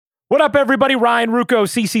What up, everybody? Ryan Rucco,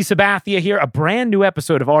 CC Sabathia here. A brand new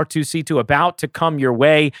episode of R2C2 about to come your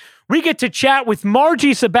way. We get to chat with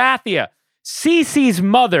Margie Sabathia, CC's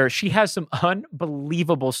mother. She has some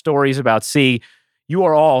unbelievable stories about C. You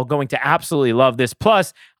are all going to absolutely love this.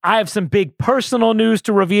 Plus, I have some big personal news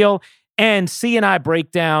to reveal, and C and I break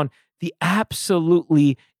down the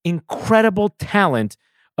absolutely incredible talent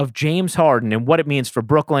of James Harden and what it means for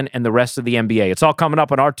Brooklyn and the rest of the NBA. It's all coming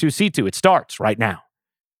up on R2C2. It starts right now.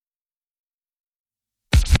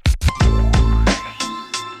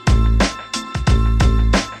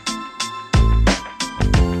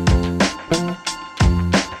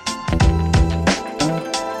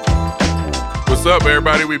 What's up,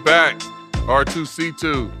 everybody? We back.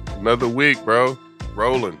 R2C2. Another week, bro.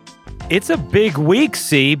 Rolling. It's a big week,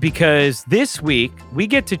 C, because this week we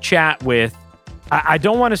get to chat with, I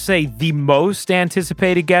don't want to say the most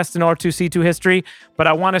anticipated guest in R2C2 history, but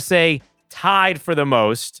I want to say tied for the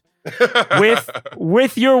most.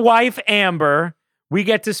 with your wife, Amber, we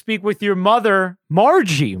get to speak with your mother,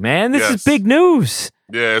 Margie, man. This is big news.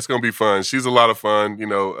 Yeah, it's going to be fun. She's a lot of fun. You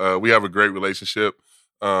know, we have a great relationship.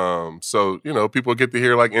 So, you know, people get to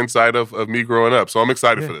hear like inside of me growing up. So I'm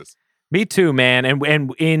excited for this. Me too, man.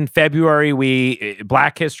 And in February,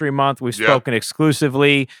 Black History Month, we've spoken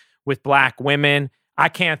exclusively with Black women. I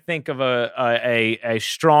can't think of a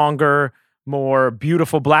stronger, more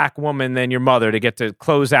beautiful Black woman than your mother to get to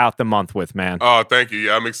close out the month with, man. Oh, thank you.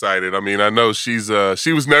 Yeah, I'm excited. I mean, I know she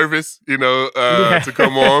was nervous, you know, to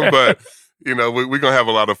come on, but you know, we're gonna have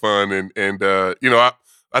a lot of fun, and you know,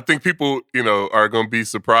 I think people, you know, are going to be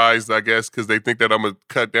surprised, I guess, because they think that I'm going to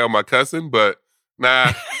cut down my cussing, but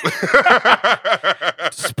nah.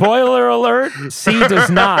 Spoiler alert, C does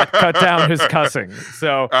not cut down his cussing.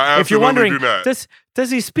 So if you're wondering, does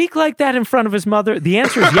he speak like that in front of his mother? The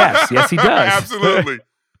answer is yes. Yes, he does. Absolutely.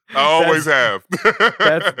 I always have.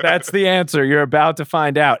 That's the answer. You're about to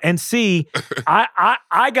find out. And C,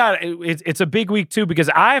 I got it's a big week too, because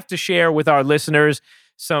I have to share with our listeners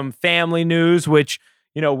some family news, which,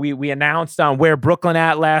 you know, we announced on Where Brooklyn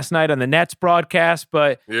At last night on the Nets broadcast,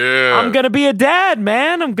 but I'm going to be a dad,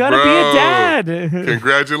 man. I'm going to be a dad.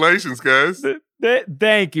 Congratulations, guys.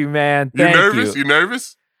 Thank you, man. You nervous? You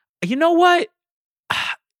nervous? You know what?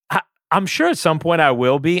 I'm sure at some point I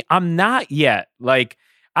will be. I'm not yet. Like,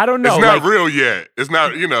 I don't know. It's not real yet. It's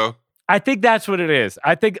not, you know. I think that's what it is.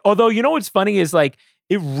 I think, although, you know what's funny is like,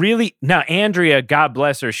 it really, now Andrea, God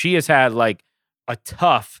bless her, she has had like a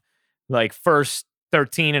tough, like first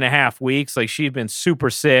 13 and a half weeks. Like, she's been super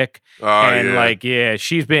sick.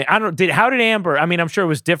 She's been, how did Amber, I mean, I'm sure it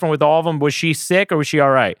was different with all of them. Was she sick or was she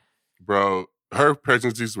all right? Bro, her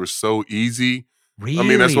pregnancies were so easy. Really? I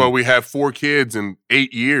mean, that's why we have 4 kids in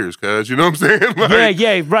 8 years, cuz, you know what I'm saying? Like,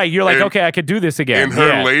 yeah, right. You're like, okay, I could do this again. And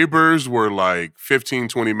her labors were like 15,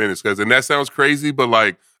 20 minutes, cuz, and that sounds crazy, but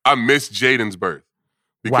like, I missed Jaden's birth.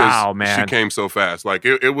 Because she came so fast. Like,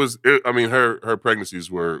 I mean, her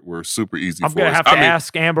pregnancies were super easy for us. I'm going to have to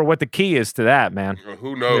ask Amber what the key is to that, man.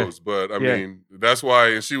 Who knows? But, I mean, that's why.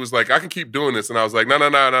 And she was like, I can keep doing this. And I was like,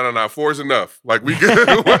 no. 4 is enough. Like, we good.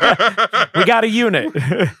 We got a unit.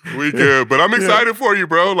 We good. But I'm excited for you,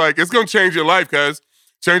 bro. Like, it's going to change your life, cuz.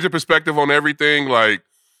 Change your perspective on everything. Like,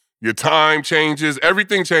 your time changes.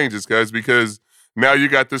 Everything changes, cuz, because now you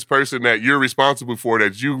got this person that you're responsible for,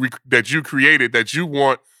 that you created, that you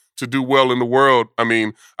want to do well in the world. I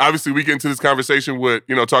mean, obviously we get into this conversation with,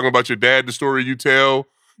 you know, talking about your dad, the story you tell,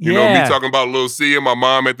 you know, me talking about Lil C and my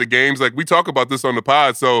mom at the games. Like, we talk about this on the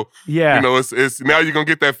pod. So, you know, it's now you're going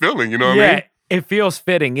to get that feeling, you know what I mean? It feels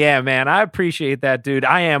fitting. Yeah, man. I appreciate that, dude.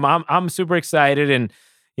 I am. I'm super excited. And,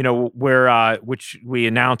 you know, we're which we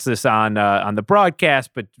announced this on the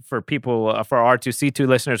broadcast, but for people, for our R2C2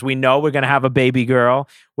 listeners, we know we're gonna have a baby girl,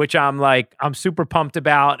 which I'm super pumped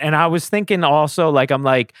about. And I was thinking also, like, I'm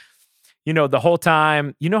like, you know, the whole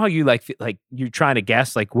time, you know how you like you're trying to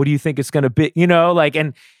guess, like, what do you think it's gonna be, you know, like,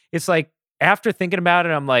 and it's like after thinking about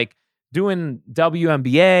it, I'm like doing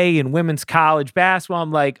WNBA and women's college basketball.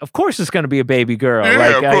 I'm like, of course it's gonna be a baby girl. Yeah,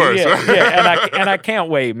 like, of course. And I can't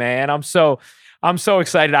wait, man. I'm so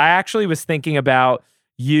excited. I actually was thinking about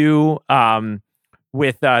you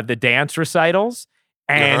with the dance recitals,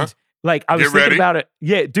 and like I was thinking about it.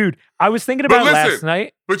 Yeah, dude, I was thinking about it last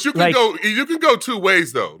night. But you can go 2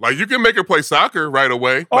 ways though. Like, you can make her play soccer right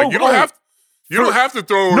away. Like, you don't have to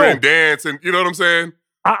throw her in dance, and you know what I'm saying?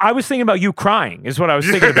 I was thinking about you crying is what I was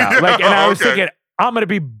thinking about. Like, and I was thinking, I'm going to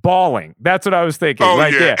be bawling. That's what I was thinking. Oh,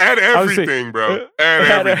 like, Add everything, bro.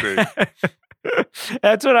 Add everything.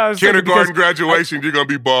 That's what I was thinking. Kindergarten graduation, you're going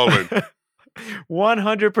to be bawling.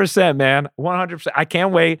 100%, man. 100%. I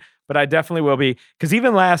can't wait, but I definitely will be. Because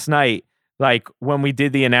even last night, like when we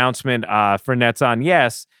did the announcement for Nets on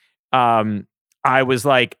Yes, I was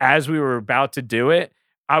like, as we were about to do it,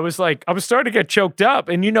 I was starting to get choked up.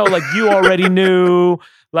 And, you know, like you already knew,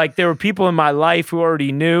 like there were people in my life who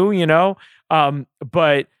already knew, you know,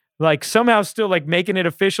 but like somehow still like making it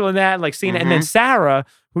official in that, like seeing it. And then Sarah,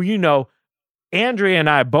 who, you know, Andrea and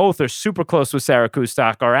I both are super close with Sarah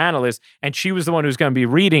Kustok, our analyst, and she was the one who's going to be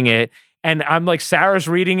reading it. And I'm like, Sarah's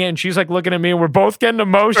reading it, and she's like looking at me, and we're both getting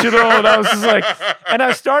emotional. And I was just like, and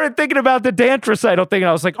I started thinking about the dance recital thing, and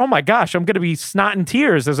I was like, oh my gosh, I'm gonna be snotting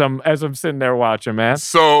tears as I'm sitting there watching, man.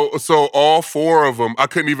 So all four of them, I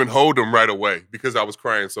couldn't even hold them right away because I was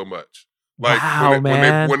crying so much. Like wow,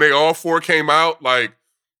 when they all four came out, like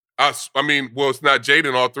I mean, well, it's not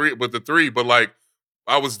Jaden all three, but the three, but like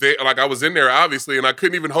I was there, like I was in there obviously, and I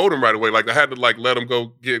couldn't even hold them right away. Like I had to like let them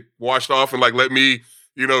go get washed off and like let me,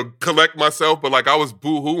 you know, collect myself, but like I was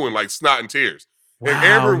boo-hooing, like snot and tears. Wow, and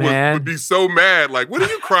Amber would be so mad, like, what are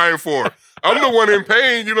you crying for? I'm the one in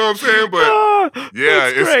pain, you know what I'm saying? But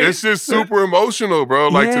yeah, it's just super emotional, bro.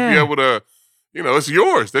 Like to be able to, you know, it's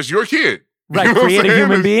yours. That's your kid. Right, you know create a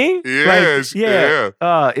human being? Yes, like, yeah.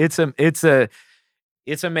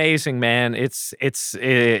 It's amazing, man. It's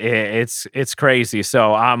crazy.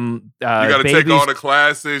 So I'm you got to take all the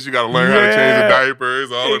classes. You got to learn how to change the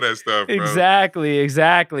diapers, all of that stuff, bro.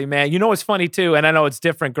 Exactly, man. You know what's funny too, and I know it's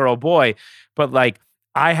different, girl, boy, but like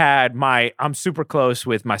I'm super close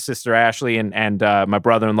with my sister Ashley and my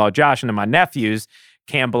brother-in-law Josh, and then my nephews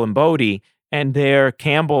Campbell and Bodie, and they're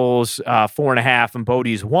Campbell's 4.5 and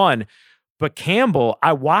Bodie's 1. But Campbell,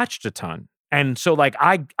 I watched a ton. And so like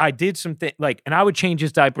I did something like, and I would change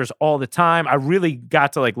his diapers all the time. I really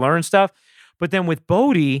got to like learn stuff. But then with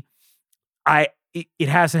Bodie, it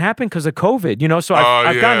hasn't happened because of COVID, you know? So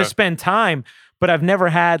I've gotten to spend time, but I've never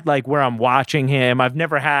had like where I'm watching him. I've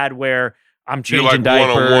never had where I'm changing like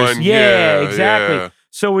diapers. One-on-one. Yeah, exactly. Yeah.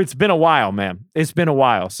 So it's been a while, man. It's been a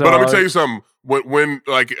while. So but I'm gonna tell you something. When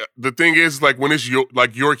like the thing is like when it's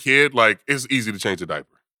your kid, like it's easy to change a diaper.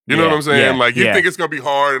 You know what I'm saying? Like you think it's gonna be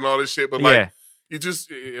hard and all this shit, but like you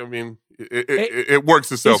just, I mean, it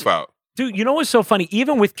works itself out. Dude, you know what's so funny?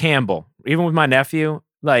 Even with Campbell, even with my nephew,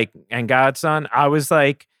 like and godson, I was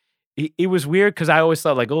like, it was weird because I always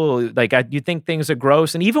thought like, oh, like you think things are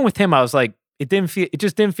gross, and even with him, I was like, it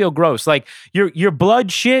just didn't feel gross. Like your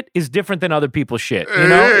blood shit is different than other people's shit. You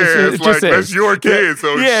know, it's like that's your kid,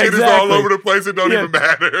 so shit is all over the place. It don't even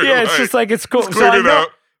matter. Yeah, it's just like it's cool. Just clean it up.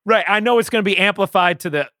 Right, I know it's going to be amplified to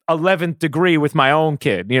the 11th degree with my own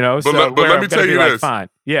kid, you know. But let me tell you this. Fine.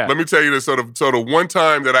 Yeah. Let me tell you this. So the one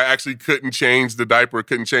time that I actually couldn't change the diaper,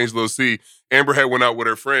 couldn't change Lil C, Amber had went out with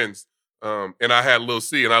her friends, and I had Lil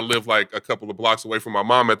C, and I lived like a couple of blocks away from my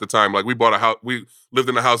mom at the time. Like we bought a house, we lived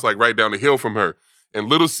in a house like right down the hill from her, and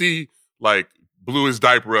Little C like blew his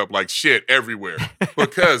diaper up like shit everywhere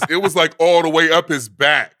because it was like all the way up his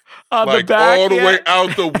back. Like the back, all the way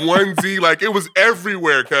out the onesie, like it was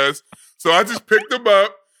everywhere, cuz. So I just picked him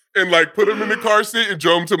up and like put him in the car seat and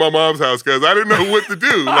drove him to my mom's house because I didn't know what to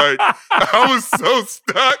do. Like I was so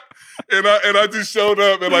stuck. And I just showed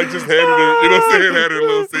up and like just handed her, you know what I'm saying, handed her a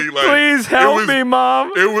little seat. Like, please help me,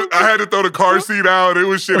 Mom. I had to throw the car seat out. It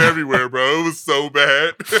was shit everywhere, bro. It was so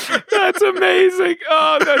bad. That's amazing.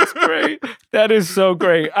 Oh, that's great. That is so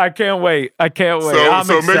great. I can't wait.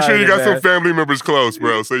 So make sure you got some family members close,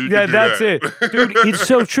 bro. So you can do that's that. it, dude. It's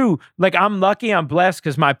so true. Like I'm lucky. I'm blessed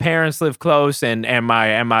because my parents live close and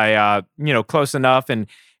my you know, close enough, and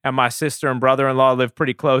my sister and brother-in-law live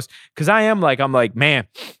pretty close. Because I'm like, man.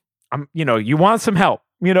 You know, you want some help,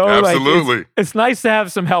 you know? Absolutely. Like it's nice to have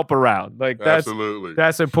some help around. Like that's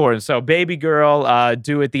important. So baby girl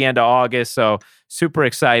due at the end of August. So super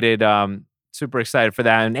excited for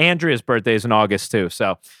that. And Andrea's birthday is in August too.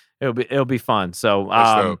 So it'll be fun.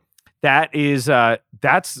 So it's a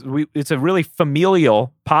really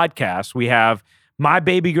familial podcast. We have my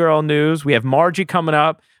baby girl news. We have Margie coming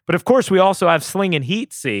up. But of course, we also have Sling and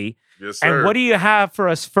Heat, C. Yes, sir. And what do you have for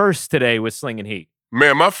us first today with Sling and Heat?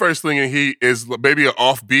 Man, my first thing in Heat is maybe an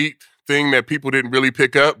offbeat thing that people didn't really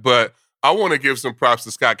pick up, but I want to give some props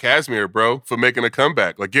to Scott Kazmir, bro, for making a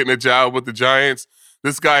comeback, like getting a job with the Giants.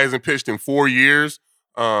 This guy hasn't pitched in 4 years.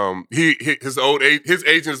 His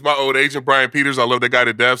agent is my old agent, Brian Peters. I love that guy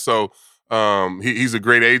to death. So he's a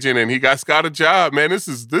great agent, and he got Scott a job. Man, this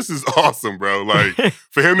is awesome, bro. Like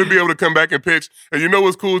for him to be able to come back and pitch, and you know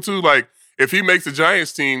what's cool too? Like if he makes the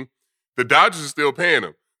Giants team, the Dodgers are still paying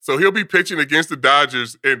him. So he'll be pitching against the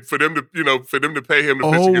Dodgers, and for them to pay him to pitch against the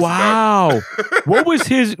Dodgers. Oh, wow. What was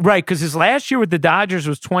his, right, because his last year with the Dodgers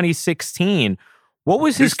was 2016. What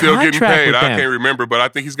was his contract getting paid. with them? I can't remember, but I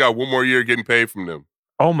think he's got one more year getting paid from them.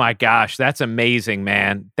 Oh my gosh, that's amazing,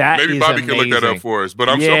 man. That Maybe is Bobby amazing. can look that up for us. But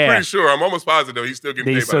I'm pretty sure. I'm almost positive he's still getting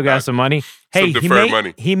paid. He still got some money. Some deferred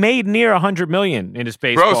money. He made near $100 million in his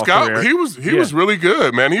baseball career. He was really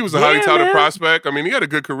good, man. He was a highly touted prospect. I mean, he had a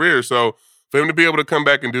good career. So for him to be able to come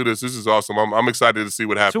back and do this is awesome. I'm excited to see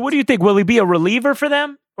what happens. So what do you think? Will he be a reliever for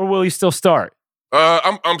them, or will he still start?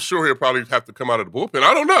 I'm sure he'll probably have to come out of the bullpen.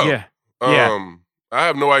 I don't know. Yeah. I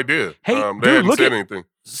have no idea. Hey, they dude, hadn't said anything.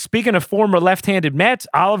 Speaking of former left-handed Mets,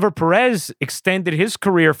 Oliver Perez extended his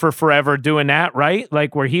career for forever doing that, right?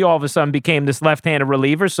 Like where he all of a sudden became this left-handed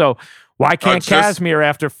reliever. So why can't Kazmir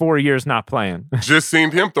after 4 years not playing? Just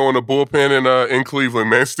seen him throwing a bullpen in Cleveland,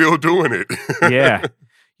 man. Still doing it. Yeah.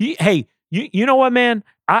 You know what, man?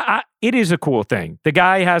 It is a cool thing. The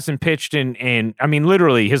guy hasn't pitched in I mean,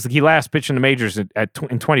 literally, he last pitched in the majors in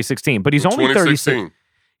 2016, but he's only 36.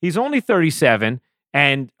 He's only 37.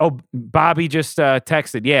 And Bobby just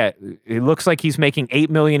texted, yeah, it looks like he's making $8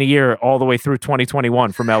 million a year all the way through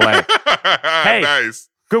 2021 from LA. Hey, nice.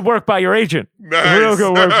 Good work by your agent. Nice. Real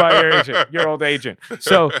good work by your agent, your old agent.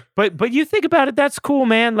 So, but you think about it, that's cool,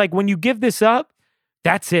 man. Like when you give this up,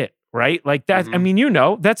 that's it, right? Like that. I mean,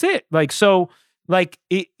 that's it. Like so, like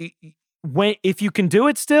if you can do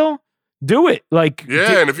it still. Do it, like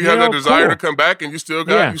and if you have that desire to come back and you still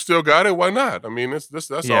got it, why not? I mean, that's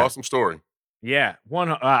an awesome story. Yeah,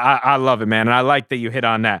 I love it, man, and I like that you hit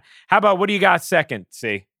on that. How about what do you got second?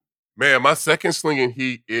 See, man, my second slinging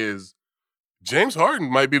heat is James Harden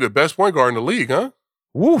might be the best point guard in the league, huh?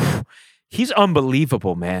 Woof, he's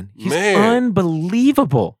unbelievable, man. He's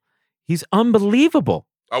unbelievable. He's unbelievable.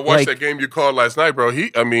 I watched that game you called last night, bro.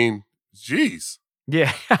 Jeez.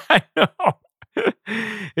 Yeah, I know.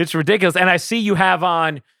 It's ridiculous, and I see you have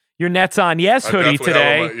on your Nets on Yes hoodie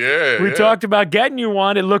today. We talked about getting you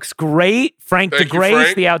one. It looks great. Frank the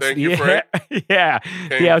Great, the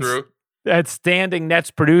outstanding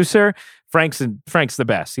Nets producer. Frank's the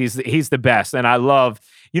best. He's the best, and I love.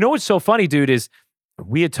 You know what's so funny, dude, is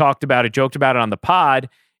we had talked about it, joked about it on the pod,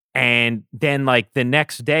 and then like the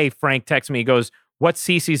next day, Frank texts me. He goes, "What's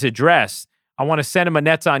Cece's address? I want to send him a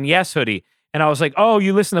Nets on Yes hoodie." And I was like, "Oh,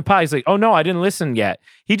 you listen to pod?" He's like, "Oh no, I didn't listen yet."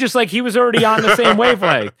 He was already on the same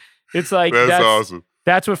wavelength. It's like that's awesome.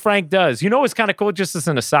 That's what Frank does. You know what's kind of cool? Just as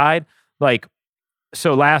an aside, like,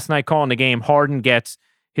 so last night calling the game, Harden gets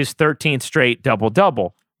his 13th straight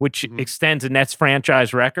double-double, which extends a Nets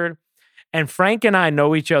franchise record. And Frank and I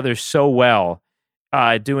know each other so well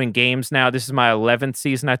doing games now. This is my 11th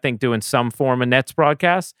season, I think, doing some form of Nets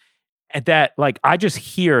broadcast. And that, like, I just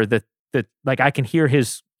hear like, I can hear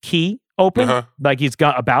his key open, like he's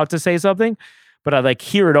about to say something, but I like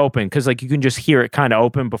hear it open because like you can just hear it kind of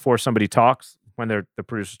open before somebody talks when the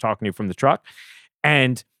producer's talking to you from the truck,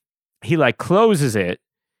 and he like closes it,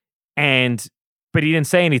 but he didn't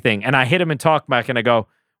say anything, and I hit him and talk back, and I go,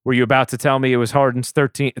 "Were you about to tell me it was Harden's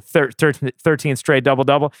 13th straight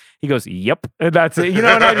double-double?" He goes, "Yep." And that's it. You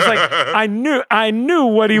know, and I just like, I knew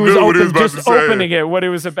what he was opening it, what it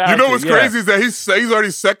was about. You know what's crazy is that he's already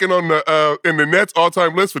second on the in the Nets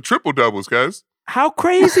all-time list for triple-doubles, guys. How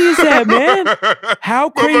crazy is that, man? How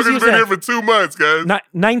crazy is that? Motherfucker's been here for 2 months, guys.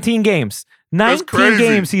 19 games. 19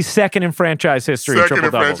 games, he's second in franchise history. Second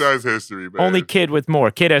in franchise history, man. Only Kid with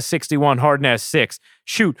more. Kid has 61, Harden has 6.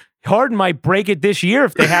 Shoot, Harden might break it this year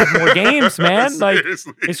if they have more games, man. Like,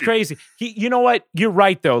 it's crazy. You know what? You're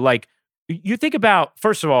right, though. Like, you think about,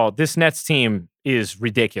 first of all, this Nets team is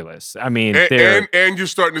ridiculous. I mean, and you're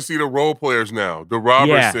starting to see the role players now, the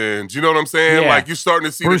Robertsons. You know what I'm saying? Yeah. Like, you're starting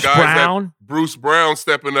to see Bruce the guys Brown. Bruce Brown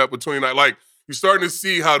stepping up between that. Like, you're starting to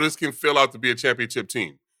see how this can fill out to be a championship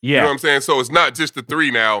team. Yeah. You know what I'm saying? So it's not just the three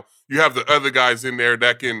now. You have the other guys in there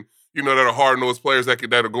that can, that are hard-nosed players that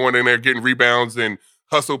are going in there getting rebounds and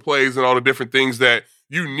hustle plays and all the different things that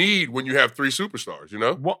you need when you have three superstars,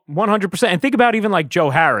 100%. And think about even like Joe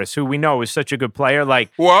Harris, who we know is such a good player.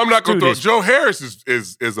 Like, well, I'm not going to throw Joe Harris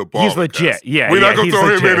is a baller. He's legit. Guys. Yeah, we're not going to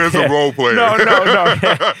throw him in as a role player. No.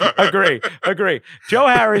 Agree. Joe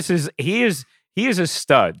Harris is a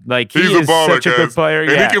stud. Like he's a baller, such a good player.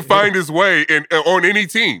 And he can find his way on any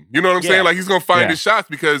team. You know what I'm saying? Like he's going to find his shots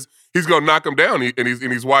because he's going to knock them down. And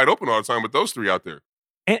he's wide open all the time with those three out there.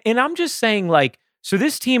 And I'm just saying, like, so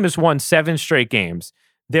this team has won 7 straight games.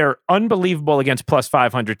 They're unbelievable against plus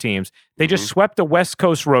 500 teams. They just swept a West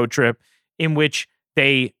Coast road trip in which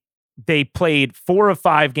they played 4 of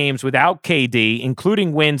 5 games without KD,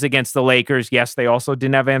 including wins against the Lakers. Yes, they also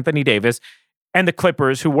didn't have Anthony Davis, and the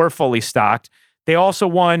Clippers, who were fully stocked. They also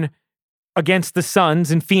won against the Suns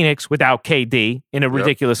in Phoenix without KD in a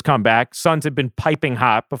ridiculous comeback. Suns had been piping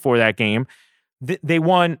hot before that game. They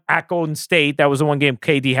won at Golden State. That was the one game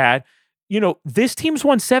KD had. this team's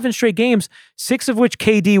won 7 straight games, 6 of which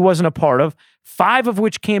KD wasn't a part of, 5 of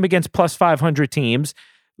which came against plus 500 teams.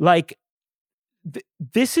 Like,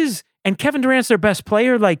 this is, and Kevin Durant's their best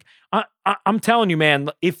player. Like, I'm telling you, man,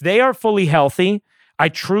 if they are fully healthy, I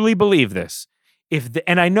truly believe this.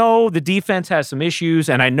 And I know the defense has some issues,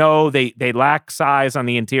 and I know they lack size on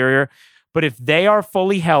the interior, but if they are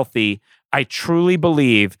fully healthy, I truly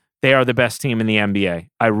believe they are the best team in the NBA.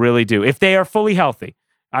 I really do. If they are fully healthy,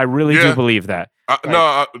 I really do believe that.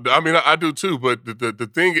 I do too. But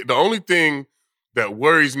the only thing that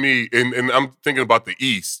worries me, and I'm thinking about the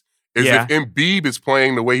East, is if Embiid is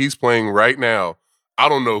playing the way he's playing right now, I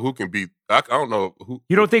don't know who can beat. I don't know who.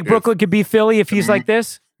 You don't think Brooklyn could beat Philly if he's like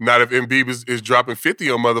this? Not if Embiid is dropping 50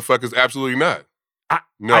 on motherfuckers. Absolutely not.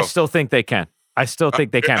 No. I still think they can.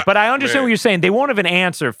 But I understand what you're saying. They won't have an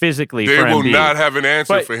answer physically for Embiid. They will not have an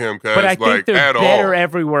answer for him. But I think they're better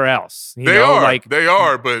everywhere else. They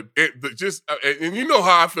are. But and you know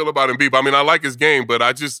how I feel about Embiid. I mean, I like his game, but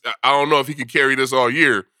I don't know if he can carry this all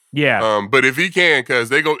year. Yeah. But if he can, because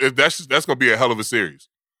that's going to be a hell of a series.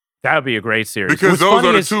 That would be a great series. Because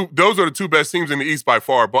those are the two best teams in the East by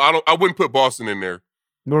far. But I wouldn't put Boston in there.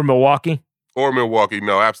 Or Milwaukee?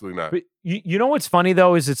 No, absolutely not. But you know what's funny,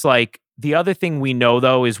 though, is it's like the other thing we know,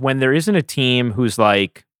 though, is when there isn't a team who's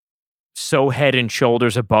like so head and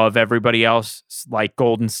shoulders above everybody else, like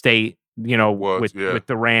Golden State, with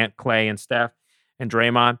Durant, Clay, and Steph, and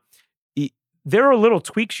Draymond, there are little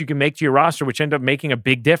tweaks you can make to your roster which end up making a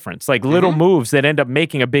big difference, like little moves that end up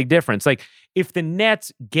making a big difference. Like if the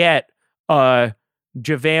Nets get JaVale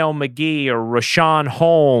McGee or Rashawn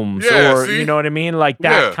Holmes you know what I mean? Like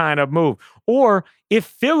that kind of move. Or if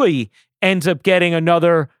Philly ends up getting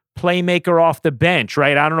another playmaker off the bench,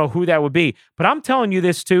 right? I don't know who that would be. But I'm telling you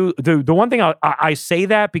this too. The one thing I say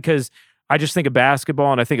that because I just think of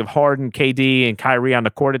basketball and I think of Harden, KD, and Kyrie on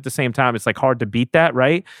the court at the same time. It's like hard to beat that,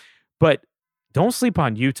 right? But don't sleep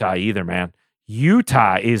on Utah either, man.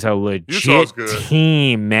 Utah is a legit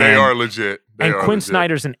team, man. They are legit. Quinn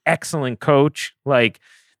Snyder's an excellent coach. Like,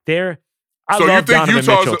 I love Donovan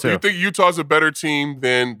Mitchell, too. You think Utah's a better team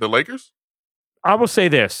than the Lakers? I will say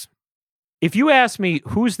this. If you ask me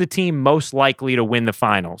who's the team most likely to win the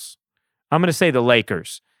finals, I'm going to say the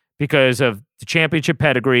Lakers because of the championship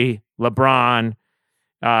pedigree, LeBron,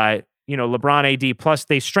 LeBron AD, plus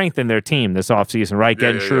they strengthened their team this offseason, right?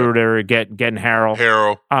 Getting Schroeder, getting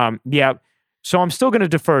Harrell. So I'm still going to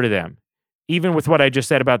defer to them, even with what I just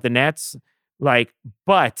said about the Nets.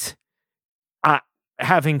 But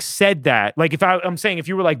having said that, like I'm saying if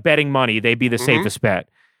you were like betting money, they'd be the safest bet.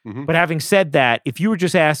 Mm-hmm. But having said that, if you were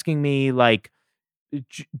just asking me like,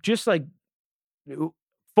 just like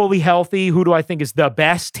fully healthy, who do I think is the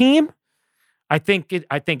best team? I think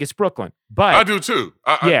it's Brooklyn. But I do too.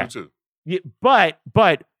 I do too. Yeah, but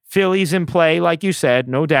Philly's in play, like you said,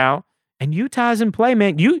 no doubt. And Utah's in play,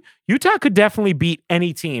 man. Utah could definitely beat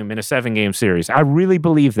any team in a 7-game series. I really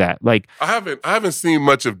believe that. Like I haven't seen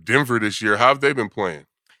much of Denver this year. How have they been playing?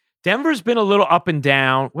 Denver's been a little up and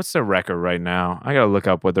down. What's their record right now? I gotta look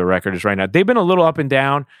up what their record is right now. They've been a little up and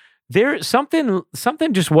down. There something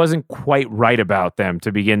just wasn't quite right about them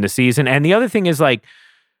to begin the season. And the other thing is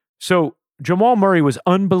so Jamal Murray was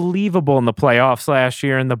unbelievable in the playoffs last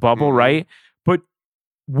year in the bubble, right? But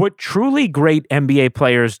what truly great NBA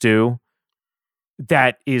players do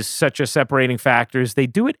that is such a separating factor is they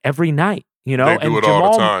do it every night, They do it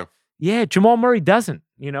all the time. Yeah, Jamal Murray doesn't,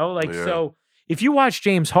 so if you watch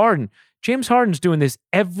James Harden's doing this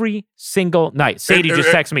every single night. Sadie just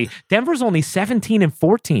texted me, Denver's only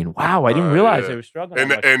 17-14. Wow, I didn't realize they were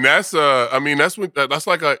struggling. And that's that's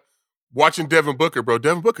like watching Devin Booker, bro.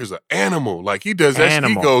 Devin Booker's an animal. Like he does that.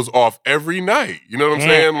 He goes off every night. You know what I'm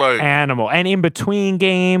saying? Like animal. And in between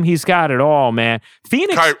game, he's got it all, man.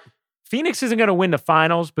 Phoenix isn't going to win the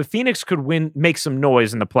finals, but Phoenix could make some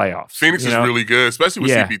noise in the playoffs. Phoenix is really good, especially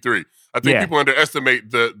with CP3. I think people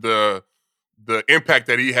underestimate the impact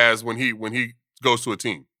that he has when he goes to a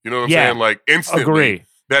team. You know what I'm saying? Like instantly,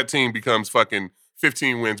 that team becomes fucking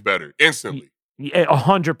 15 wins better instantly.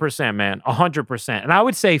 100%, man, 100%. And I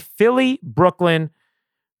would say Philly, Brooklyn,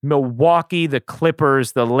 Milwaukee, the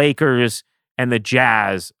Clippers, the Lakers, and the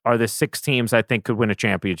Jazz are the 6 teams I think could win a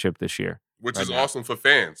championship this year. Which is awesome for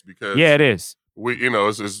fans because it is.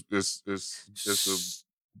 It's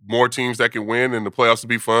more teams that can win and the playoffs will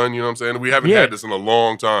be fun. You know what I'm saying? We haven't had this in a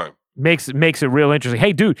long time. Makes it real interesting.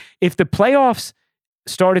 Hey, dude, if the playoffs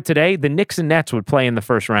started today, the Knicks and Nets would play in the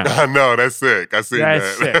first round. I know, that's sick. I see that.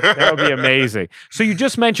 That's sick. That would be amazing. So you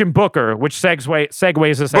just mentioned Booker, which segues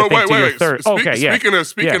us, I think, to your third.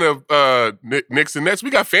 Speaking of Knicks and Nets, we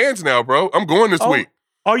got fans now, bro. I'm going this week.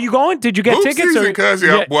 Are you going? Did you get tickets? Season,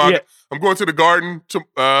 I'm going to the Garden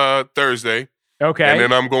Thursday. Okay. And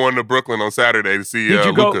then I'm going to Brooklyn on Saturday to see Did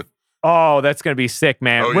you Luka. go? Oh, that's going to be sick,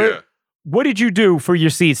 man. Oh, yeah. What did you do for your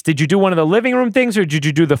seats? Did you do one of the living room things or did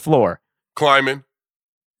you do the floor? Climbing.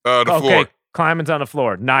 The floor. Climbing's on the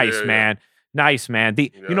floor. Nice, man. Nice, man.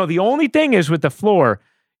 You know, the only thing is with the floor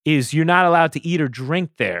is you're not allowed to eat or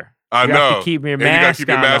drink there. I know. You have to keep your mask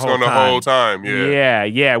on the whole time.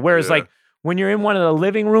 Yeah. Whereas like when you're in one of the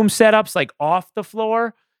living room setups, like off the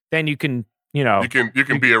floor, then you can, you know, you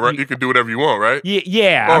can be around. You can do whatever you want, right?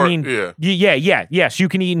 Yes, you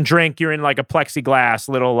can eat and drink. You're in like a plexiglass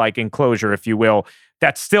little like enclosure, if you will.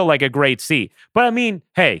 That's still like a great seat. But I mean,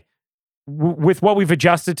 hey, with what we've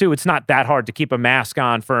adjusted to, it's not that hard to keep a mask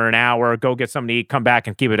on for an hour, go get something to eat, come back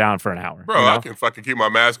and keep it down for an hour. Bro, I can fucking keep my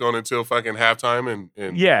mask on until fucking halftime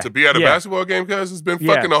and to be at a basketball game, because it's been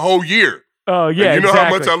fucking a whole year. Oh, yeah, and you know how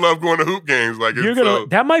much I love going to hoop games. Like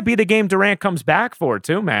that might be the game Durant comes back for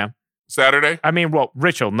too, man. Saturday? I mean, well,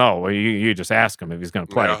 Rich will know. You just ask him if he's going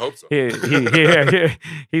to play. Yeah, I hope so.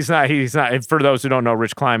 He's not. For those who don't know,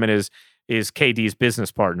 Rich Kleiman is KD's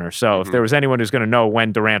business partner. So if there was anyone who's going to know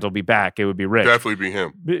when Durant will be back, it would be Rich. Definitely be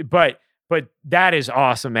him. But that is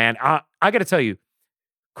awesome, man. I got to tell you,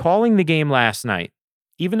 calling the game last night,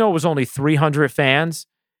 even though it was only 300 fans,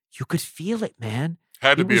 you could feel it, man.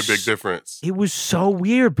 Had to be a big difference. It was so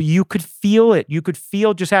weird, but you could feel it. You could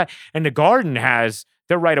feel just how, and the Garden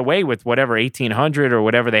they're right away with whatever, 1,800 or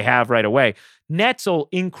whatever they have right away. Nets will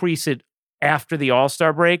increase it after the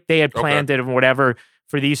All-Star break. They had planned it and whatever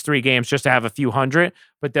for these 3 games just to have a few hundred,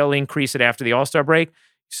 but they'll increase it after the All-Star break.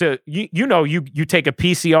 So you take a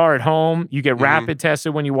PCR at home, you get rapid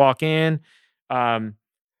tested when you walk in.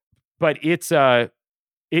 But it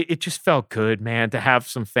just felt good, man, to have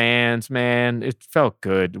some fans, man. It felt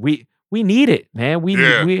good. We need it, man.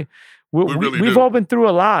 We've all been through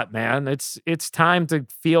a lot, man. It's time to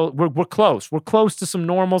feel we're close. We're close to some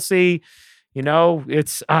normalcy. You know,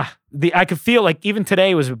 it's I could feel like even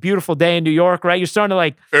today was a beautiful day in New York, right? You're starting to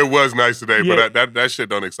like. It was nice today, but that shit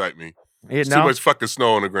don't excite me. It's too much fucking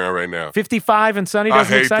snow on the ground right now. 55 and sunny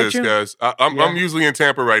doesn't excite you? I hate this, guys. I'm usually in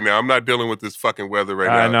Tampa right now. I'm not dealing with this fucking weather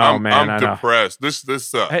right now. I know, man. I'm depressed. This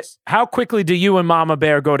sucks. Hey, how quickly do you and Mama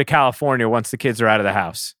Bear go to California once the kids are out of the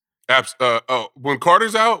house? When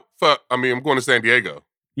Carter's out, I'm going to San Diego.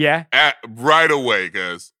 Yeah? Right away,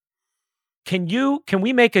 guys. Can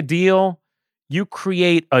we make a deal? You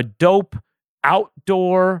create a dope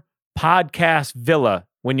outdoor podcast villa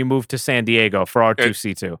when you move to San Diego for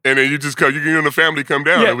R2C2. And then you just come, you and the family come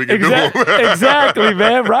down and we can do them. Exactly,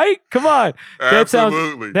 man, right? Come on.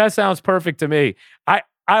 Absolutely. That sounds perfect to me. I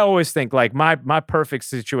always think like my perfect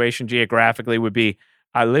situation geographically would be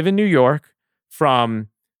I live in New York from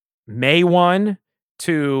May 1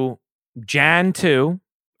 to Jan 2,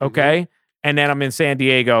 okay? And then I'm in San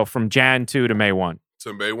Diego from Jan 2 to May 1.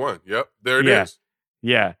 To May 1. Yep. There it is.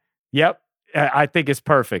 Yeah. Yep. I think it's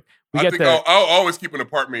perfect. I'll always keep an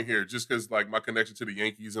apartment here just because, like, my connection to the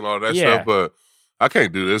Yankees and all that stuff. But I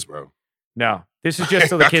can't do this, bro. No, this is just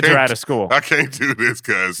till the kids are out of school. I can't do this,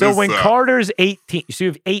 cuz. So when Carter's 18, so you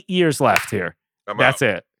have 8 years left here. That's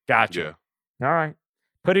it. Gotcha. Yeah. All right.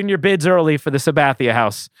 Put in your bids early for the Sabathia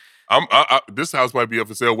house. This house might be up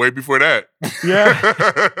for sale way before that. Yeah.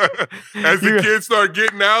 As the kids start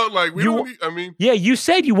getting out, like yeah, you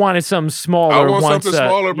said you wanted something smaller. I want something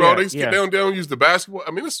smaller, bro. Yeah, they don't use the basketball.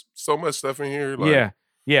 I mean, there's so much stuff in here. Like,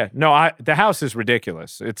 yeah. No, the house is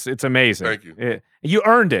ridiculous. It's amazing. Thank you. You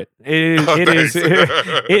earned it. It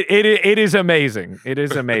is amazing. It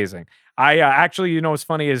is amazing. I actually, you know, what's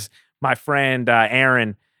funny is my friend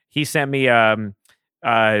Aaron. He sent me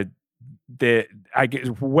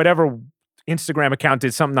whatever Instagram account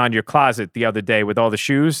did something on your closet the other day with all the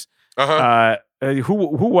shoes. Who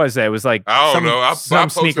was that? It was like I don't know. I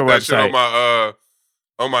posted that website. Shit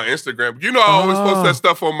on my Instagram. You know, I always post that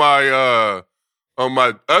stuff on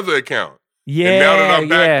my other account. Yeah. And now that I'm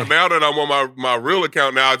back, now that I'm on my real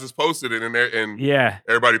account, now I just posted it and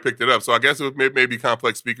everybody picked it up. So I guess it was maybe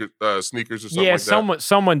complex sneakers or something like that.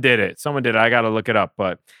 Someone did it. I got to look it up.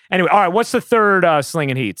 But anyway, all right. What's the third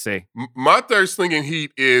slinging heat? See, my third slinging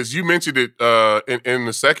heat is you mentioned it in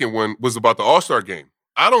the second one was about the All-Star game.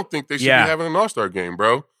 I don't think they should be having an All-Star game,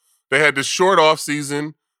 bro. They had this short off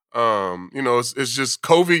season. You know, it's just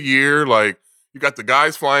COVID year. Like, you got the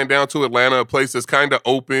guys flying down to Atlanta, a place that's kind of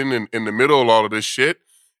open and in the middle of all of this shit.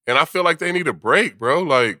 And I feel like they need a break, bro.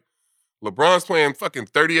 Like, LeBron's playing fucking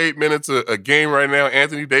 38 minutes a game right now.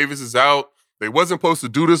 Anthony Davis is out. They wasn't supposed to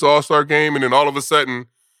do this All-Star game, and then all of a sudden,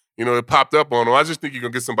 you know, it popped up on them. I just think you're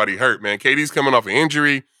going to get somebody hurt, man. KD's coming off an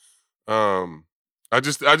injury. I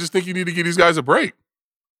just think you need to give these guys a break.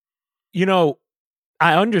 You know,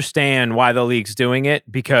 I understand why the league's doing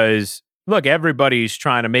it because, look, everybody's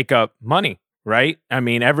trying to make up money, right? I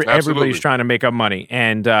mean, everybody's trying to make up money.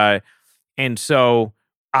 And so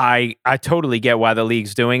I totally get why the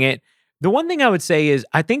league's doing it. The one thing I would say is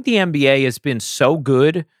I think the NBA has been so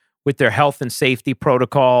good with their health and safety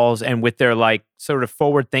protocols and with their like sort of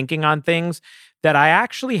forward thinking on things that I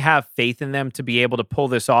actually have faith in them to be able to pull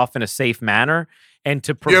this off in a safe manner and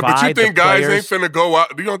to provide. Yeah, but you think guys players, ain't finna go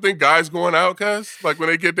out? You don't think guys going out, cuz? Like when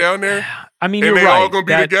they get down there? I mean, and you're they right. all gonna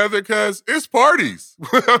be together, cuz? It's parties.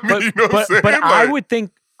 I mean, you know what I'm saying? But like,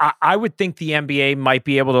 I would think the NBA might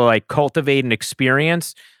be able to like cultivate an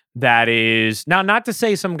experience that is now not to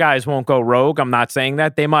say some guys won't go rogue. I'm not saying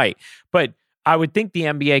that they might, but I would think the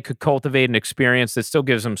NBA could cultivate an experience that still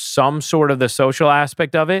gives them some sort of the social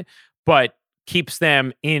aspect of it, but keeps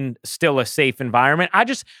them in still a safe environment. I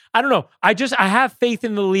don't know. I have faith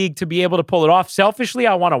in the league to be able to pull it off. Selfishly,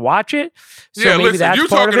 I want to watch it. So maybe that's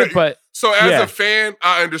part of it. But so as a fan,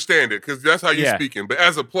 I understand it because that's how you're speaking. But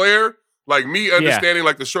as a player, like me understanding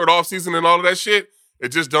like the short off season and all of that shit, it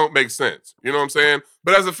just don't make sense. You know what I'm saying?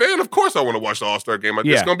 But as a fan, of course I want to watch the All-Star game.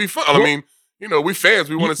 It's going to be fun. I mean, you know, we fans,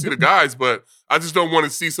 we want to see the guys, but I just don't want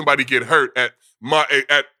to see somebody get hurt at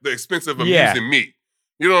the expense of amusing me.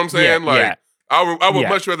 You know what I'm saying? I would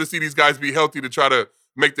much rather see these guys be healthy to try to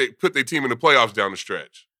put their team in the playoffs down the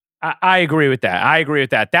stretch. I agree with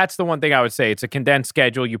that. That's the one thing I would say. It's a condensed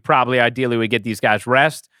schedule. You probably ideally would get these guys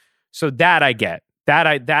rest. So that I get. That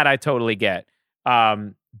I totally get.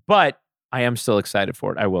 But I am still excited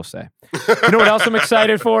for it, I will say. You know what else I'm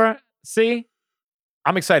excited for? See?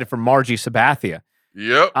 I'm excited for Margie Sabathia.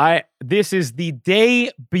 Yep. This is the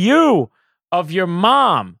debut of your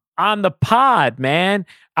mom on the pod, man.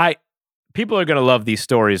 People are going to love these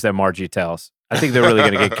stories that Margie tells. I think they're really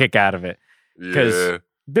going to get a kick out of it. Because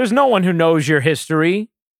there's no one who knows your history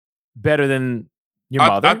better than your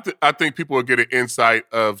mother. I think people will get an insight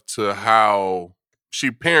to how she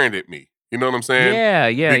parented me. You know what I'm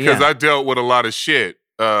saying? Yeah. Because I dealt with a lot of shit.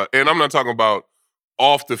 And I'm not talking about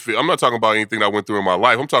off the field. I'm not talking about anything I went through in my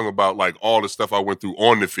life. I'm talking about like all the stuff I went through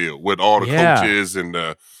on the field with all the coaches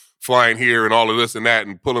and flying here and all of this and that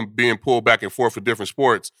and being pulled back and forth for different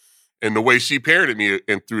sports. And the way she parented me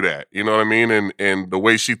and through that, you know what I mean? And the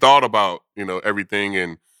way she thought about, you know, everything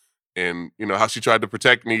and you know, how she tried to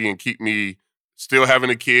protect me and keep me still having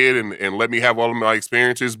a kid and let me have all of my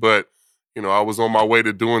experiences. But, you know, I was on my way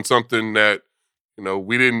to doing something that, you know,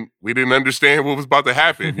 we didn't understand what was about to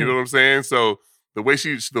happen. You know what I'm saying? So the way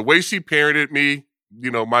she parented me, you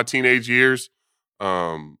know, my teenage years,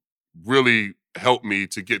 really helped me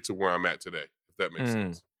to get to where I'm at today, if that makes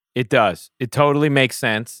sense. It does. It totally makes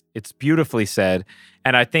sense. It's beautifully said.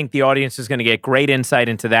 And I think the audience is going to get great insight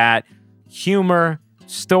into that. Humor,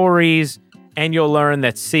 stories, and you'll learn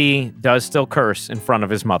that C does still curse in front of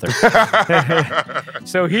his mother.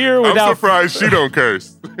 So here, I'm surprised she don't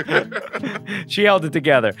curse. She held it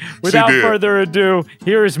together. Without further ado,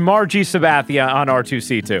 here is Margie Sabathia on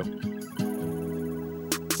R2C2.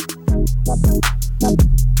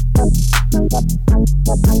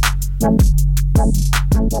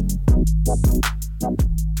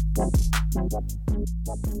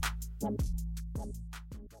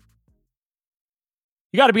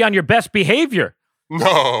 You got to be on your best behavior.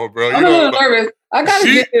 No, bro. I'm a little nervous. I got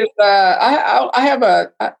to get this.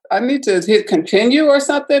 I need to hit continue or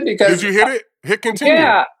something because. Did you hit it? Hit continue.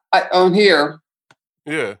 Yeah, on here.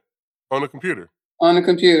 Yeah, on the computer. On the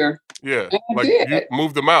computer. Yeah, like you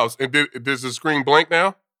move the mouse and does the screen blank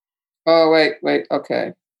now? Oh wait.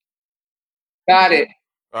 Okay, got it.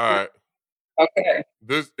 All right. Okay.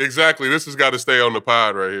 This has got to stay on the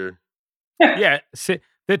pod right here. Yeah.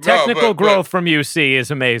 The technical growth from UC is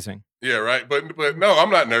amazing. Yeah, right. But no, I'm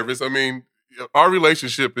not nervous. I mean, our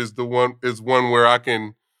relationship is one where I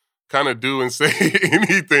can kind of do and say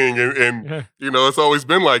anything, and you know, it's always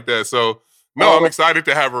been like that. So no, I'm excited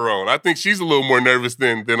to have her on. I think she's a little more nervous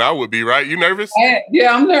than I would be. Right? You nervous?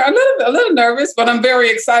 Yeah, I'm a little nervous, but I'm very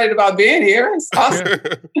excited about being here. It's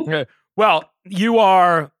awesome. Well, you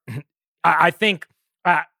are. I think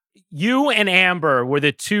you and Amber were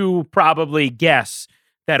the two probably guests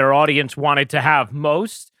that our audience wanted to have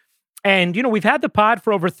most. And, you know, we've had the pod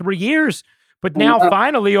for over 3 years, but now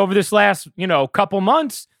finally over this last, you know, couple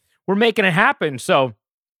months, we're making it happen. So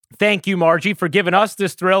thank you, Margie, for giving us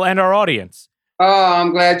this thrill and our audience. Oh,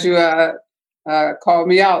 I'm glad you called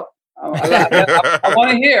me out. I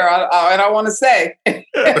want to hear and I want to say.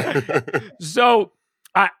 So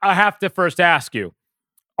I have to first ask you,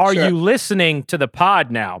 are you listening to the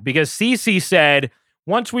pod now? Because Cece said,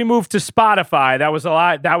 once we moved to Spotify, that was a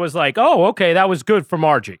lot. That was like, oh, okay, that was good for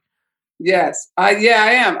Margie. Yes. I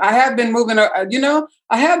am. I have been moving, I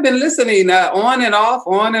have been listening on and off,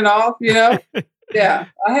 Yeah,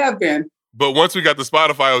 I have been. But once we got the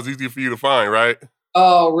Spotify, it was easy for you to find, right?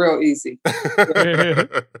 Oh, real easy. Shout out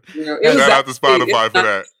to Spotify for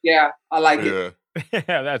that. Yeah, I like it.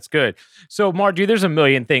 Yeah, that's good. So, Margie, there's a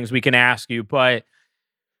million things we can ask you, but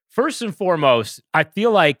first and foremost, I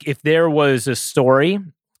feel like if there was a story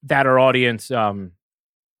that our audience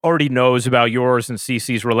already knows about yours and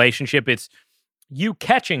CeCe's relationship, it's you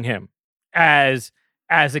catching him as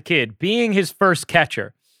a kid, being his first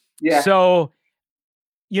catcher. Yeah. So,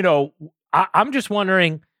 I'm just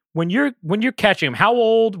wondering, when you're catching him, how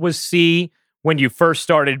old was C when you first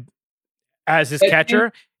started as his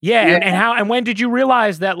catcher? Yeah, yeah. And when did you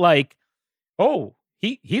realize that, like, oh,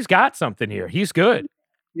 he's got something here. He's good.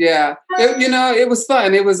 Yeah, it was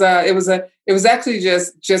fun. It was actually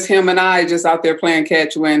just him and I just out there playing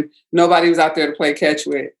catch when nobody was out there to play catch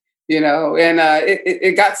with. And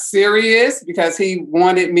it got serious because he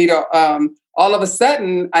wanted me to. All of a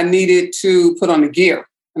sudden, I needed to put on the gear,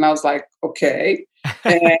 and I was like, okay.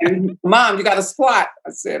 And Mom, you got to squat.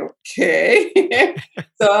 I said, okay.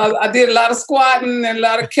 So I did a lot of squatting and a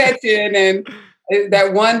lot of catching. And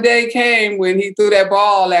that one day came when he threw that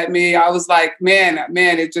ball at me. I was like, man,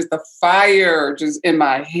 it just, the fire just in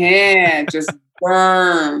my hand just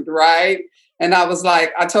burned, right? And I was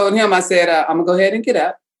like, I told him, I said, I'm going to go ahead and get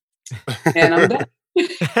up. And I'm done.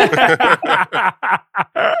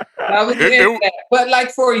 I was that. But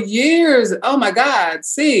like for years, oh my God,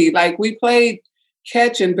 like we played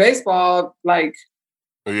catch in baseball, like.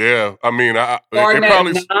 Yeah, I mean, it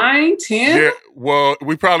probably 9, 10. Yeah, well,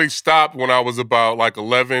 we probably stopped when I was about like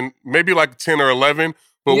 11, maybe like 10 or 11.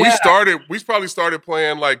 But we probably started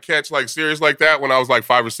playing like catch, like serious like that when I was like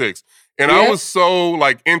 5 or 6. And I was so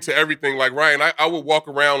like into everything. Like Ryan, I would walk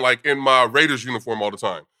around like in my Raiders uniform all the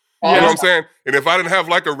time. You know what I'm saying? And if I didn't have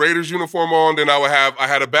like a Raiders uniform on, then I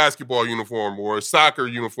had a basketball uniform or a soccer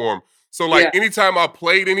uniform. So like anytime I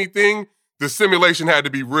played anything, the simulation had to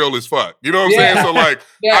be real as fuck. You know what I'm saying? So like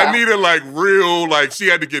I needed like real, like she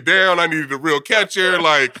had to get down. I needed a real catcher.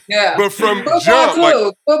 Like, but from football jump, too.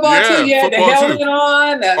 like Football too. You had the helmet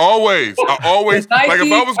on. Always. I always Nike, like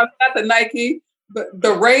if I was not the Nike, but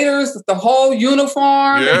the Raiders, the whole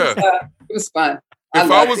uniform. Yeah. It was fun.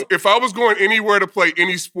 If I was going anywhere to play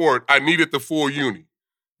any sport, I needed the full uni.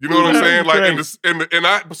 You know what I'm saying?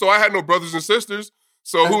 Like, so I had no brothers and sisters.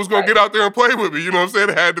 So who's gonna get out there and play with me? You know what I'm saying?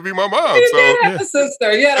 It had to be my mom. You did have a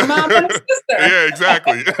sister. You had a mom and a sister. Yeah,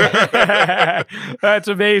 exactly. That's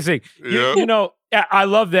amazing. Yeah. I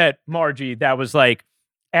love that, Margie. That was like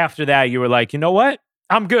after that, you were like, you know what?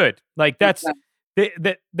 I'm good. Like that's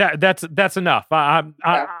enough.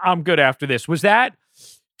 I'm good after this.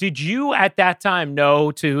 Did you at that time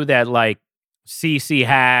know too that like CeCe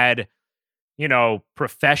had,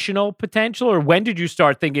 professional potential, or when did you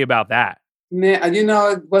start thinking about that? Man,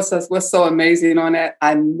 what's so amazing on that?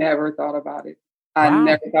 I never thought about it.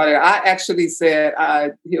 I actually said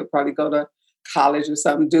he'll probably go to college or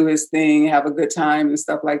something, do his thing, have a good time and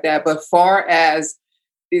stuff like that. But far as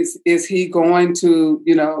is he going to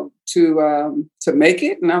to make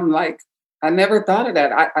it? And I'm like, I never thought of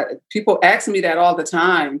that. People ask me that all the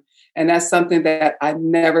time, and that's something that I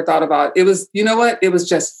never thought about. It was, it was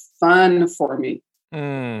just fun for me.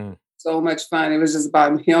 So much fun. It was just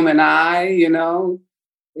about him and I,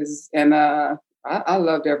 I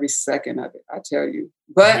loved every second of it, I tell you.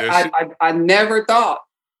 But I never thought.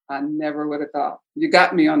 I never would have thought. You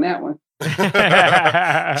got me on that one.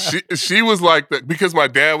 She was like that because my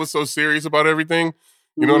dad was so serious about everything.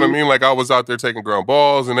 You know what I mean? Like I was out there taking ground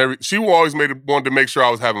balls and she always wanted to make sure I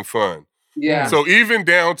was having fun. Yeah. So even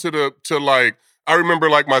down to like, I remember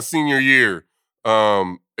like my senior year,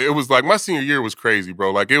 it was like my senior year was crazy, bro.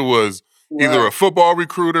 Like it was either a football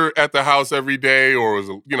recruiter at the house every day, or it was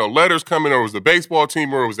letters coming, or it was the baseball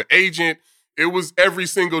team, or it was the agent. It was every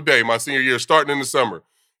single day my senior year, starting in the summer.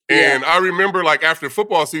 And I remember like after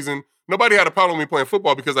football season, nobody had a problem with me playing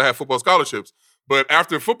football because I had football scholarships. But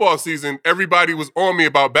after football season, everybody was on me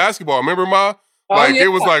about basketball. Remember, Ma?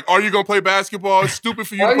 It was like, are you going to play basketball? It's stupid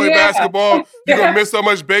for you to play basketball. You're going to miss so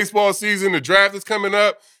much baseball season. The draft is coming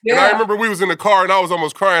up. Yeah. And I remember we was in the car and I was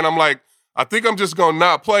almost crying. I'm like, I think I'm just going to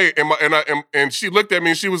not play. And she looked at me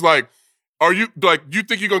and she was like, you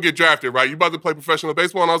think you're going to get drafted, right? You about to play professional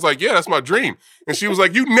baseball? And I was like, yeah, that's my dream. And she was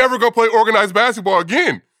like, you never going to play organized basketball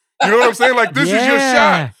again. You know what I'm saying? Like, this is your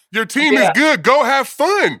shot. Your team is good. Go have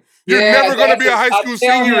fun. You're never going to be a high school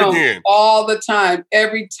senior again. All the time.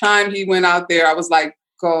 Every time he went out there, I was like,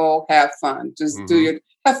 go have fun. Just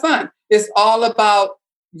have fun. It's all about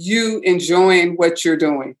you enjoying what you're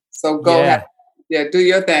doing. So go have fun. Yeah, do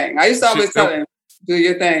your thing. I used to always tell him, do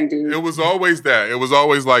your thing, dude. It was always that. It was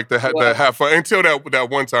always like the have fun. Until that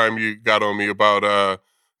one time you got on me about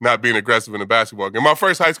not being aggressive in the basketball game. My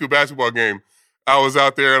first high school basketball game, I was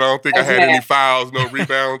out there and I don't think I had any fouls, no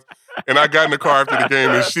rebounds. And I got in the car after the game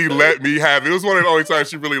and she let me have it. It was one of the only times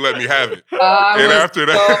she really let me have it. And after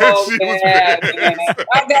that, she was mad.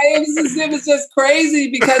 It was just crazy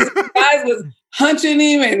because the guys was hunching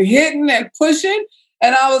him and hitting and pushing.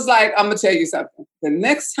 And I was like, I'm going to tell you something. The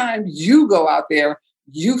next time you go out there,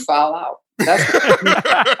 you foul out. That's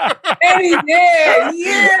and he did.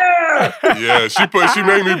 Yeah. Yeah, she put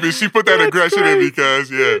that aggression in because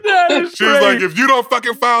she was like, if you don't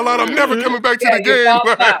fucking foul out, I'm never coming back to the game.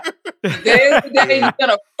 Today is the day you're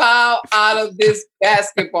gonna foul out of this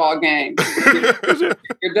basketball game.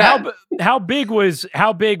 You're done. How big was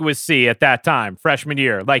C at that time, freshman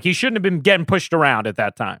year? Like he shouldn't have been getting pushed around at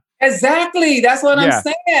that time. Exactly. That's what I'm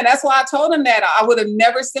saying. That's why I told him that. I would have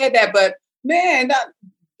never said that, but man,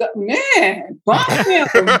 bump him.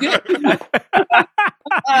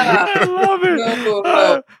 I love it.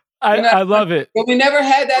 I love it. But we never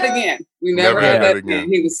had that again. We never had that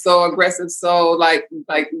again. He was so aggressive, so like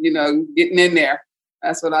getting in there.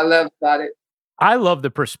 That's what I love about it. I love the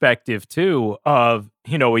perspective too of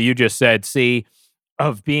what you just said. See,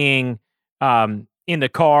 of being in the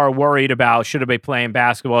car, worried about should I be playing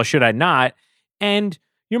basketball, should I not, and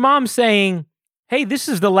your mom saying, hey, this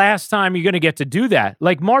is the last time you're going to get to do that.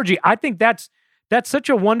 Like, Margie, I think that's such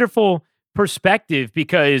a wonderful perspective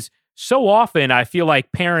because so often I feel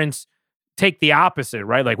like parents take the opposite,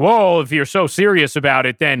 right? Like, whoa, if you're so serious about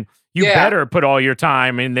it, then you better put all your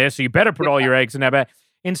time in this. Or you better put all your eggs in that bag.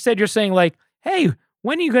 Instead, you're saying like, hey,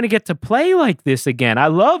 when are you going to get to play like this again? I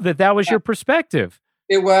love that was your perspective.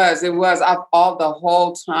 It was. All the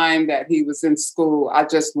whole time that he was in school, I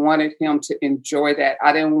just wanted him to enjoy that.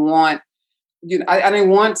 I didn't want I didn't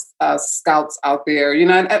want scouts out there.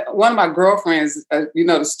 One of my girlfriends,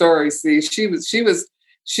 the story. See, she was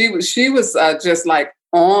just like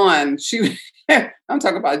on. I'm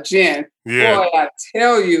talking about Jen. Yeah. Boy, I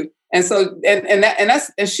tell you. And so,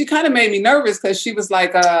 and she kind of made me nervous because she was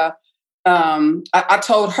like, I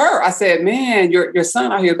told her, I said, man, your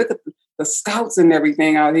son out here. Look at the scouts and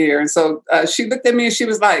everything out here. And so she looked at me and she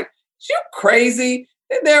was like, you crazy.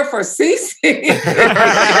 They're there for CC.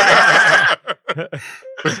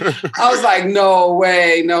 I was like, no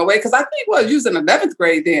way. Because I think, you was in 11th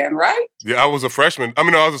grade then, right? Yeah, I was a freshman. I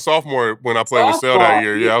was a sophomore when I played with Sale that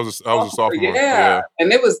year. Yeah, I was a sophomore. Yeah.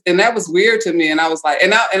 And that was weird to me. And I was like,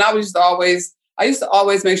 and I used to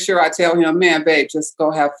always make sure I tell him, man, babe, just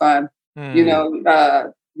go have fun.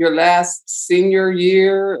 Your last senior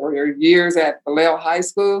year or your years at Vallejo High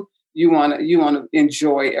School, you want to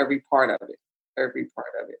enjoy every part of it.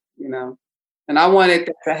 And I wanted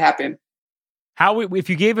that to happen. If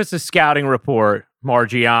you gave us a scouting report,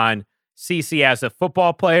 Margie, on CC as a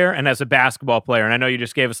football player and as a basketball player, and I know you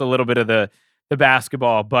just gave us a little bit of the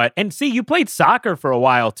basketball, and see, you played soccer for a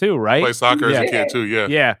while too, right? Played soccer as a kid too, yeah.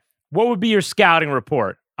 Yeah. What would be your scouting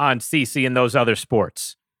report on CC and those other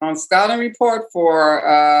sports? On scouting report for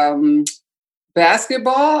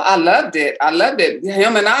basketball, I loved it.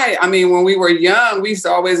 Him and I when we were young, we used to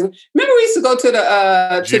go to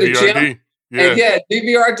the gym. Yeah.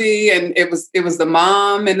 DVRD, and it was the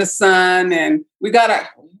mom and the son, and we got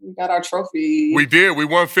our trophy. We did. We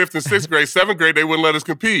won 5th and 6th grade. 7th grade, they wouldn't let us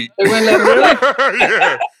compete. They wouldn't let us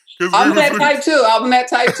yeah. I'm that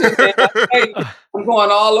type too. Man. I'm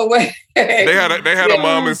going all the way. They had a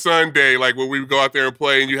mom and son day, like where we would go out there and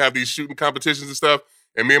play, and you have these shooting competitions and stuff.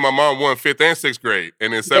 And me and my mom won 5th and 6th grade.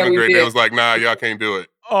 And in 7th grade, they was like, nah, y'all can't do it.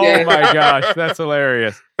 Oh, my gosh. That's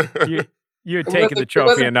hilarious. You had taken the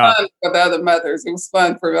trophy enough. It wasn't fun for the other mothers. It was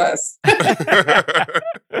fun for us.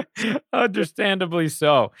 Understandably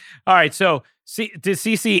so. All right. So, did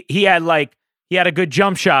CC, he had a good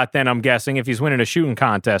jump shot then, I'm guessing, if he's winning a shooting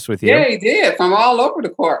contest with you. Yeah, he did. From all over the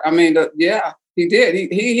court. He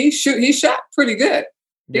did. He shot pretty good.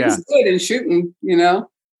 He was good in shooting, And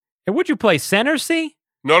would you play center, C?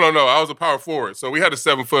 No. I was a power forward. So we had a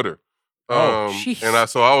 7-footer. Jeez. And I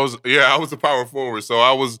was a power forward. So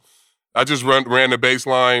I just ran the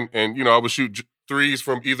baseline, and I would shoot threes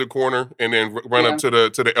from either corner, and then run up to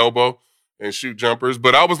the elbow and shoot jumpers.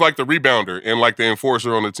 But I was like the rebounder and like the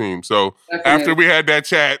enforcer on the team. So after we had that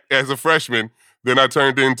chat as a freshman, then I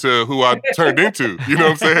turned into who I turned into. You know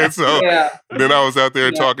what I'm saying? So then I was out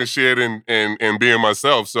there talking shit and being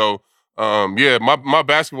myself. So my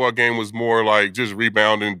basketball game was more like just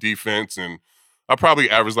rebounding, defense, and I probably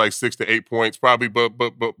averaged like 6 to 8 points, probably, but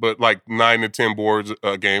like 9 to 10 boards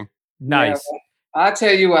a game. Nice. I'll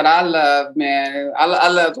tell you what I love, man. I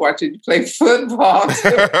loved watching you play football.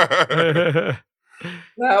 Too.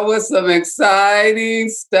 That was some exciting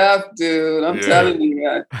stuff, dude. I'm telling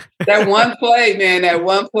you. That one play, man,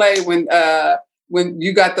 when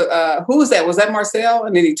you got the who was that? Was that Marcel?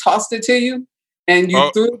 And then he tossed it to you and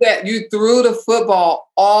you threw the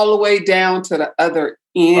football all the way down to the other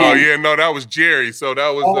end. Oh yeah, no, that was Jerry. So that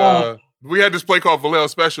was we had this play called Vallejo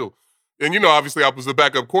Special. And obviously I was the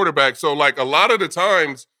backup quarterback. So like a lot of the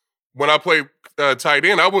times when I played tight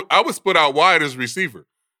end, I would split out wide as receiver.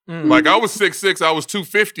 Like I was 6'6", I was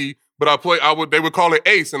 250, but they would call it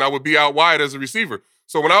ace, and I would be out wide as a receiver.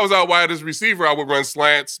 So when I was out wide as a receiver, I would run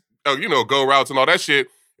slants, go routes and all that shit.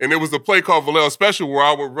 And it was the play called Vallejo Special where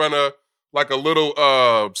I would run a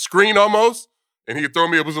little screen almost, and he'd throw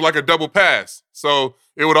me, it was like a double pass. So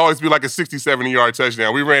it would always be like a 60, 70-yard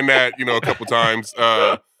touchdown. We ran that, a couple times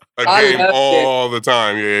a game all the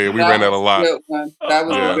time. Yeah, we ran that a lot. That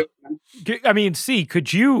was a good one. I mean,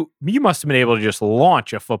 you must have been able to just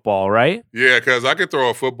launch a football, right? Yeah, because I could throw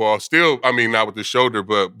a football. Still, I mean, not with the shoulder,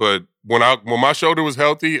 but when my shoulder was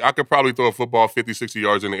healthy, I could probably throw a football 50, 60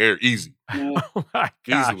 yards in the air easy. Oh my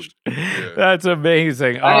gosh. Easily. Yeah. That's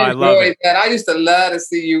amazing. Oh, I love it. That. I used to love to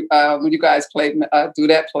see you when you guys played do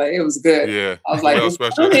that play. It was good. Yeah. I was like, it's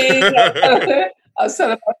coming. I was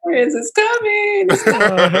telling my friends, it's coming.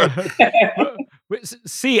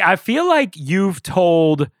 See, I feel like you've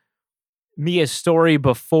told me a story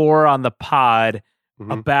before on the pod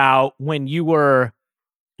about when you were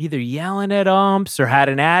either yelling at umps or had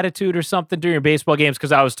an attitude or something during your baseball games,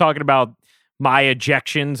 because I was talking about my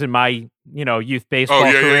ejections in my youth baseball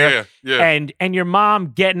career. Yeah. And your mom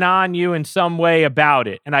getting on you in some way about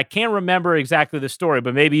it. And I can't remember exactly the story,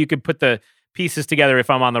 but maybe you could put the pieces together if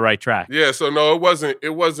I'm on the right track. Yeah, so no, it wasn't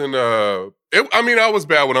I was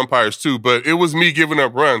bad with umpires too, but it was me giving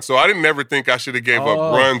up runs. So I didn't ever think I should have gave up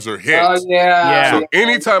runs or hits. Oh, yeah. So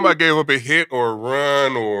anytime I gave up a hit or a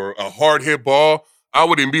run or a hard hit ball, I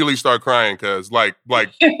would immediately start crying because like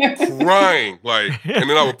crying. And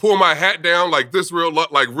then I would pull my hat down like this real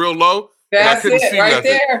low. That's and I couldn't see right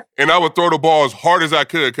nothing. There. And I would throw the ball as hard as I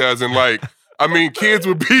could, kids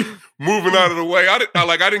would be moving out of the way. I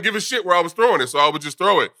didn't give a shit where I was throwing it, so I would just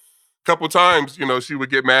throw it. A couple times, she would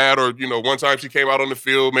get mad, or one time she came out on the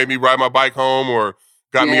field, made me ride my bike home, or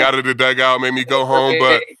got me out of the dugout, made me go home.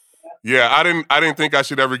 But yeah, I didn't think I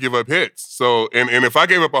should ever give up hits. So and if I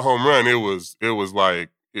gave up a home run, it was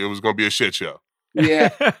gonna be a shit show. Yeah.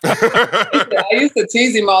 I used to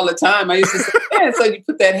tease him all the time. I used to say, man, so you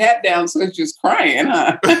put that hat down so you was crying,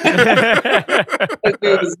 huh? It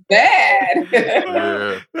was bad.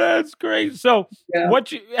 Yeah. That's great. So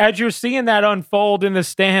as you're seeing that unfold in the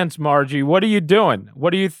stands, Margie, what are you doing?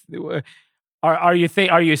 What are you are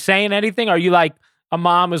you saying anything? Are you like a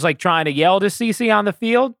mom who's like trying to yell to Cece on the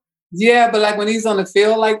field? Yeah, but like when he's on the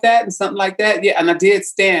field like that and something like that, yeah. And I did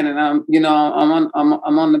stand, and I'm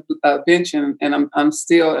on the bench, and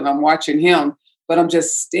I'm watching him, but I'm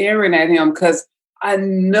just staring at him because I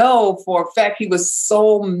know for a fact he was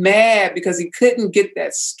so mad because he couldn't get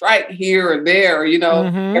that strike here or there, every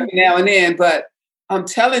now and then. But I'm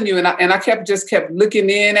telling you, and I kept looking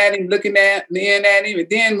in at him, and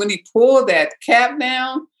then when he pulled that cap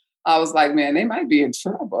down, I was like, man, they might be in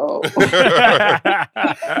trouble.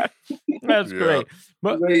 That's great.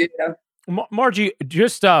 But Margie,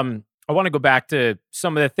 just I want to go back to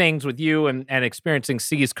some of the things with you and experiencing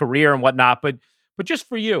C's career and whatnot, but just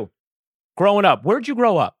for you, growing up, where'd you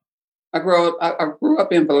grow up? I grew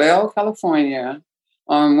up in Vallejo, California,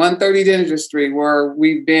 on 130 Denver Street, where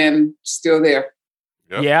we've been still there.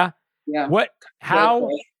 Yep. Yeah.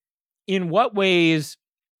 In what ways,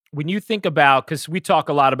 when you think about, because we talk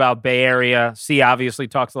a lot about Bay Area, C obviously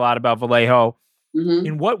talks a lot about Vallejo.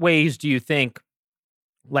 In what ways do you think,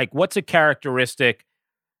 like, what's a characteristic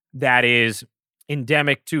that is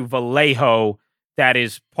endemic to Vallejo that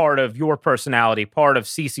is part of your personality, part of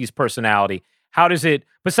Cece's personality? How does it,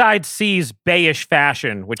 besides C's Bayish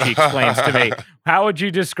fashion, which he explains to me, how would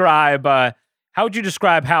you describe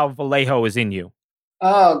how Vallejo is in you?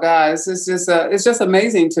 Oh, guys, it's just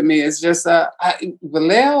amazing to me. It's just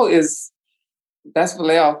Vallejo that's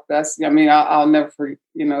Vallejo. I'll never forget.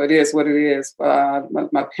 It is what it is.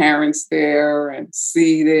 My parents there and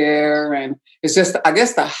C there, and it's just, I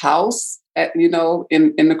guess, the house in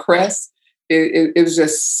the Crest. It was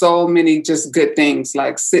just so many just good things,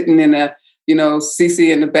 like sitting in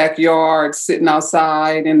Cece in the backyard, sitting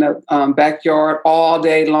outside in the backyard all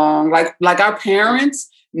day long. Like our parents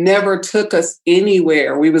never took us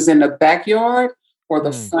anywhere. We was in the backyard or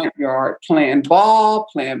the front yard playing ball,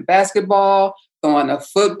 playing basketball, throwing a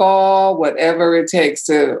football, whatever it takes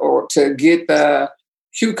to get the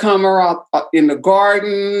cucumber out in the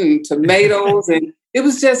garden, and tomatoes, and it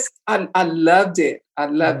was just I loved it. I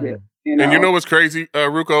loved it. You know? And you know what's crazy,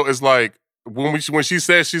 Ruko, is like when she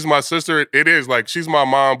says she's my sister, it is like she's my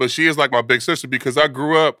mom, but she is like my big sister because I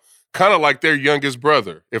grew up kind of like their youngest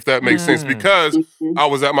brother, if that makes sense, because I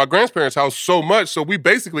was at my grandparents' house so much, so we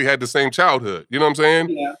basically had the same childhood. You know what I'm saying?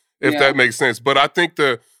 Yeah. If that makes sense. But I think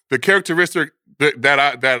the characteristic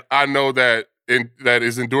that I know that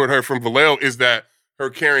is endured her from Vallejo is that her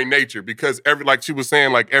caring nature, because like she was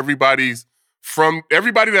saying, like everybody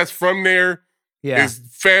that's from there, his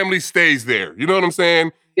family stays there. You know what I'm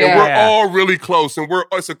saying? Yeah. And we're all really close, and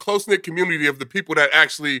it's a close-knit community of the people that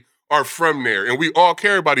actually are from there, and we all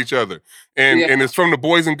care about each other. And it's from the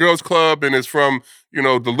Boys and Girls Club, and it's from, you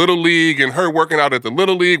know, the Little League, and her working out at the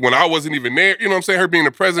Little League when I wasn't even there. You know what I'm saying? Her being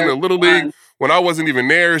the president of the Little League when I wasn't even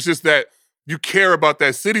there. It's just that you care about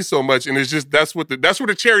that city so much, and it's just that's where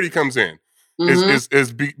the charity comes in.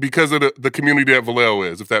 Because of the community that Vallejo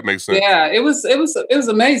is, if that makes sense. Yeah, it was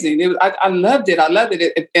amazing. I loved it. I loved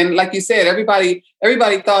it. And like you said, everybody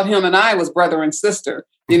thought him and I was brother and sister.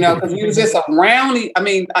 You know, because he was just around. I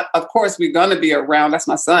mean, of course, we're gonna be around. That's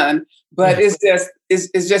my son. But it's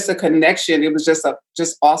just a connection. It was just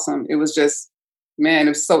awesome. It was just, man,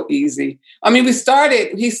 it was so easy. I mean, he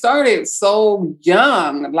started so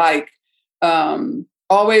young, like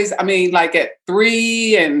always. I mean, like at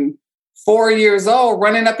 3 and 4 years old,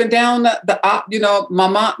 running up and down my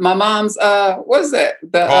mom's what is that?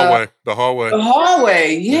 The hallway. The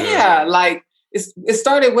hallway. Yeah. Like it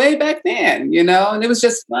started way back then, you know, and it was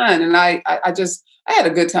just fun. And I had a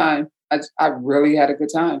good time. I really had a good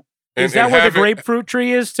time. Is that where the grapefruit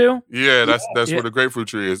tree is too? Yeah, that's where the grapefruit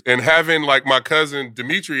tree is. And having like my cousin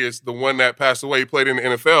Demetrius, the one that passed away, he played in the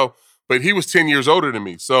NFL, but he was 10 years older than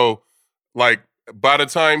me. So like by the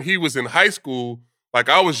time he was in high school, like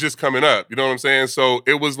I was just coming up, you know what I'm saying? So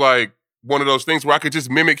it was like one of those things where I could just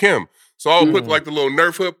mimic him. So I would put like the little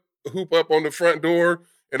Nerf hoop up on the front door,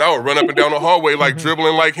 and I would run up and down the hallway like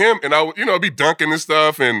dribbling like him, and I would, you know, be dunking and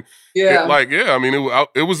stuff. And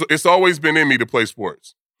it's always been in me to play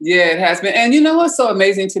sports. Yeah, it has been. And you know what's so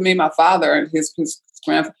amazing to me? My father and his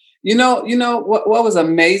grandfather. You know what was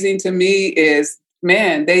amazing to me is,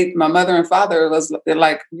 man, my mother and father they're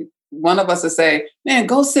like, one of us would say, man,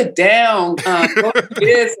 go sit down, go do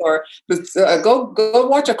this, or go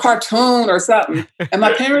watch a cartoon or something. And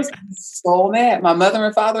my parents were so mad. My mother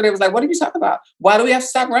and father, they was like, what are you talking about? Why do we have to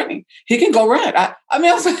stop running? He can go run. I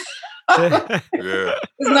mean, I was like, it's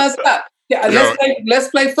not stop. Yeah, let's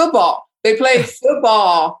play football. They played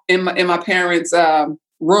football in my parents'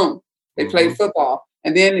 room. They played football.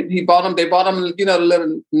 And then they bought them, you know, the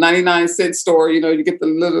little 99-cent store, you know, you get the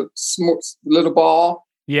little ball.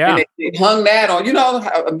 Yeah. And they hung that on, you know,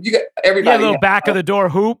 you got everybody. Yeah, little back of the door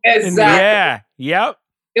hoop. Exactly. Yep.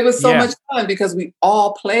 It was so much fun because we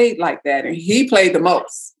all played like that. And he played the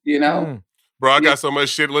most, you know. Bro, I got so much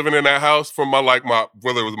shit living in that house from whether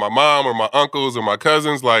it was my mom or my uncles or my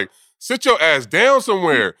cousins, like, sit your ass down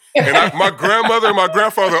somewhere. And my grandmother and my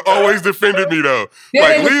grandfather always defended me though.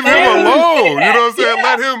 Like, leave him alone. You know what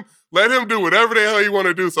I'm saying? Let him do whatever the hell he want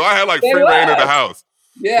to do. So I had like free reign of the house.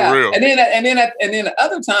 Yeah. For real. And then the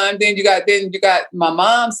other time, then you got my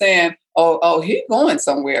mom saying, oh, he going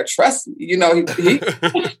somewhere. Trust me. You know, he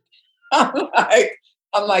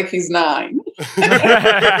I'm like, he's 9.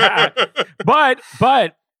 But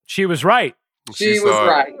she was right. She was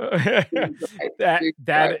right.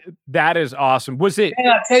 That is awesome. Was it? And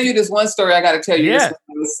I'll tell you this one story. I got to tell you. Yeah. This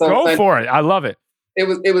was so Go funny. for it. I love it.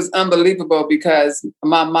 It was unbelievable because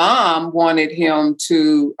my mom wanted him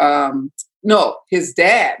to. His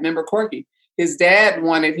dad. Remember Corky? His dad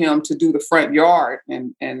wanted him to do the front yard,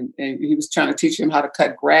 and he was trying to teach him how to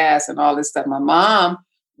cut grass and all this stuff. My mom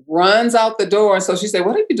runs out the door, and so she said,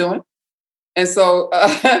 "What are you doing?" And so.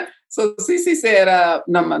 So Cece said,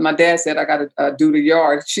 no, my dad said, I got to do the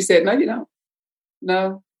yard. She said, no, you don't.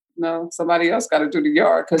 No, somebody else got to do the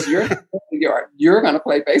yard because you're in the yard. You're going to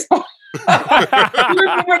play baseball. You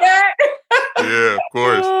remember that? Yeah, of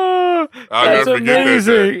course. I'll never forget that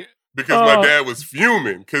day. Because my dad was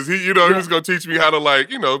fuming because he was going to teach me how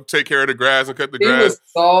to take care of the grass and cut the grass. He was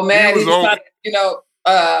so mad. He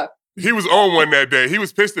was he was on one that day. He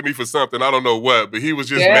was pissed at me for something. I don't know what, but he was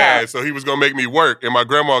just mad. So he was going to make me work. And my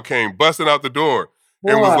grandma came busting out the door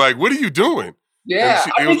and was like, what are you doing? Yeah.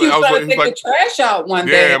 I think he was trying to take the trash out one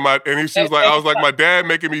day. Yeah. She was like, I was like, my dad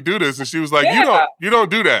making me do this. And she was like, you don't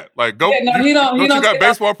do that. Like, go. He don't you got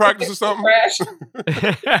baseball practice or something?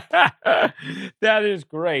 That is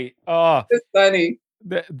great. Oh, it's funny.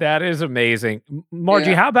 That is amazing.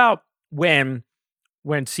 Margie, how about when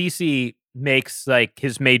when CeCe makes like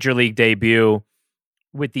his major league debut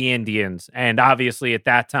with the Indians, and obviously at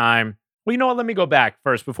that time, well, you know what? Let me go back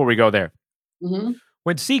first before we go there. Mm-hmm.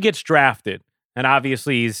 When C gets drafted, and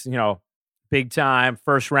obviously he's big time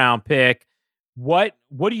first round pick. What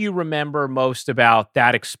do you remember most about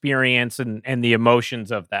that experience and the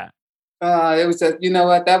emotions of that? It was just, you know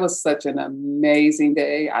what? That was such an amazing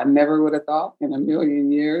day. I never would have thought in a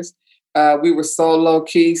million years. We were so low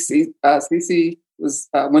key. CeCe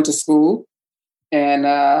went to school,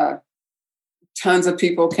 and tons of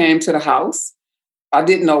people came to the house. I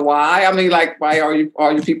didn't know why. I mean, like, why all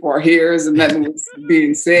you people are here? And nothing was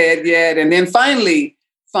being said yet. And then finally,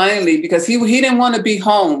 because he didn't want to be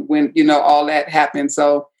home when all that happened,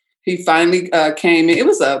 so he finally came in. It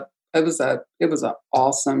was an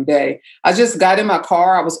awesome day. I just got in my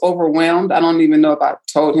car. I was overwhelmed. I don't even know if I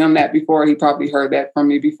told him that before. He probably heard that from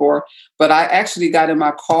me before. But I actually got in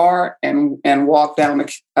my car and walked down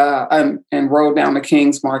and rode down the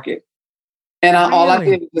King's Market. And all I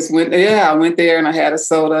did was just I went there and I had a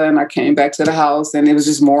soda and I came back to the house and it was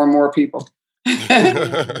just more and more people.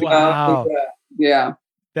 Wow. Yeah.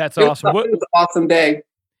 That's awesome. It was an awesome day.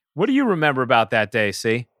 What do you remember about that day,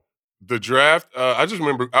 C? The draft, I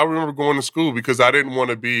remember going to school because I didn't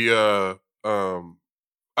want to be, I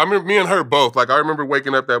remember me and her both, like I remember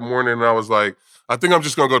waking up that morning and I was like, I think I'm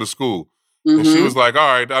just going to go to school. Mm-hmm. And she was like, all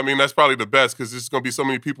right, I mean, that's probably the best because there's going to be so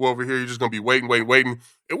many people over here. You're just going to be waiting.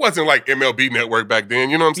 It wasn't like MLB Network back then.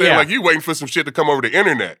 You know what I'm saying? Yeah. Like you waiting for some shit to come over the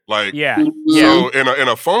internet. Like, so in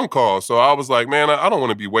a phone call. So I was like, man, I don't want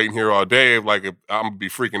to be waiting here all day. Like I'm going to be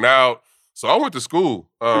freaking out. So I went to school.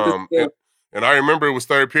 And I remember it was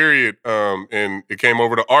third period, and it came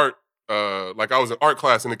over to art. Like I was in art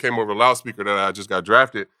class, and it came over the loudspeaker that I just got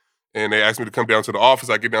drafted. And they asked me to come down to the office.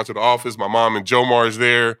 I get down to the office. My mom and Joe Marge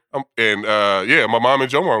there. My mom and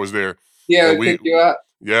Joe Marge was there. Yeah, we picked you up.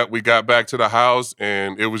 Yeah, we got back to the house,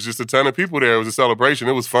 and it was just a ton of people there. It was a celebration.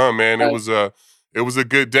 It was fun, man. Right. It was a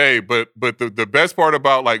good day. But the best part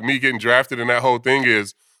about like me getting drafted and that whole thing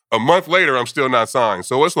is a month later, I'm still not signed.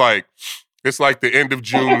 So it's like the end of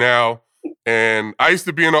June now. And I used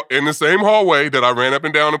to be in the same hallway that I ran up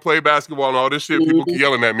and down and played basketball and all this shit. People keep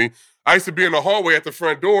yelling at me. I used to be in the hallway at the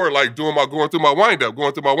front door, like going through my wind up.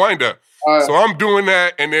 So I'm doing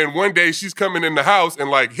that, and then one day she's coming in the house and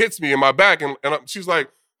like hits me in my back, and she's like,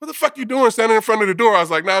 "What the fuck you doing standing in front of the door?" I was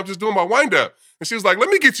like, "Nah, I'm just doing my wind up." And she was like, "Let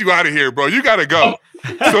me get you out of here, bro. You gotta go."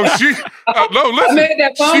 So she, listen, I made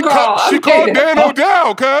that phone call. She called Dan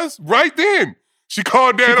O'Dowd, cuz right then. She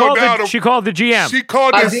called Dan O'Dowd. She called the GM. She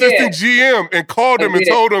called the assistant GM and called him and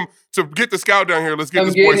told him to get the scout down here. Let's get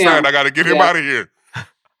this boy signed. I got to get him out of here.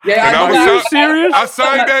 Yeah, are you serious? I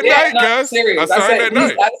signed that night, guys. Serious. I signed that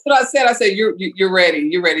night. That's what I said. I said, you're ready.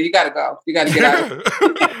 You're ready. You got to go. You got to get out.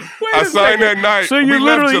 I signed that night. So you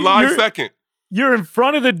literally July 2nd. You're in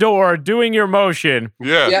front of the door doing your motion.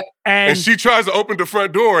 Yeah. Yep. And she tries to open the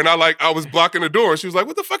front door, and I was blocking the door. She was like,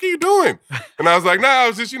 "What the fuck are you doing?" And I was like, "Nah, I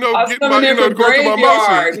was just, getting my, going through my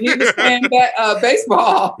motions." He was playing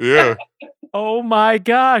baseball. Yeah. Oh my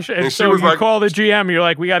gosh! And so you call the GM. You're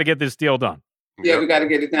like, "We got to get this deal done." Yeah, we got to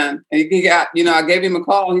get it done. And he got, I gave him a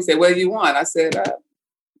call. And he said, "What do you want?" I said,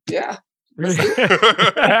 "Yeah."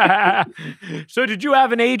 So did you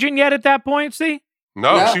have an agent yet at that point? See?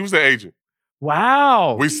 No, she was the agent.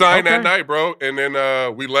 Wow. We signed that night, bro. And then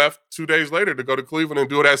we left 2 days later to go to Cleveland and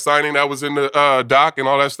do that signing that was in the dock and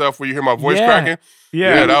all that stuff where you hear my voice cracking.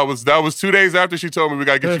 Yeah, that was 2 days after she told me we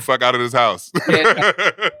got to get you fuck out of this house.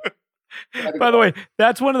 By the way,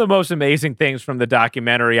 that's one of the most amazing things from the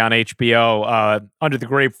documentary on HBO, Under the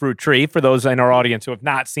Grapefruit Tree. For those in our audience who have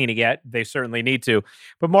not seen it yet, they certainly need to.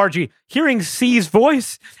 But Margie, hearing C's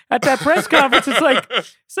voice at that press conference, it's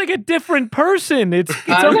like a different person. It's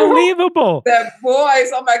unbelievable. That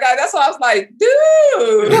voice, oh my God, that's what I was like,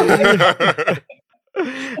 dude.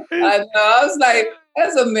 I know. I was like,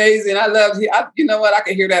 that's amazing. I love you know what? I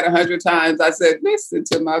could hear that 100 times. I said, listen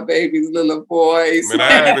to my baby's little voice. Man, I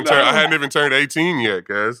hadn't even turned 18 yet,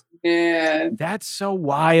 guys. Yeah. That's so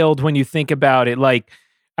wild when you think about it. Like,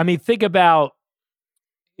 I mean, think about,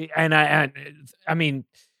 and I mean,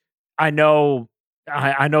 I know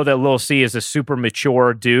that Lil C is a super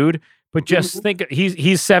mature dude, but just think,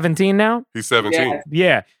 he's 17 now. He's 17.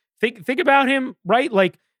 Yeah. Think about him, right?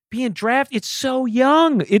 Like, being drafted, it's so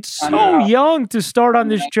young. It's so young to start on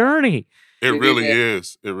this journey. It really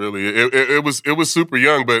is. It really is. It was super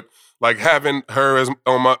young, but like having her as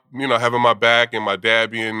on my, having my back and my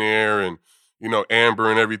dad being there and,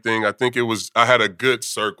 Amber and everything. I think I had a good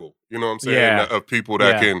circle, you know what I'm saying, of people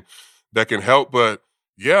that can help. But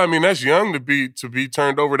yeah, I mean, that's young to be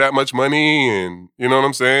turned over that much money, and you know what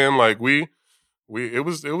I'm saying? Like we it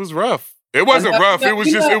was rough. It wasn't rough. It was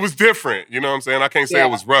just, it was different. You know what I'm saying? I can't say it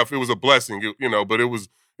was rough. It was a blessing, you know, but it was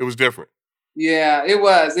different. Yeah, it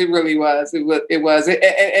was. It really was. It was.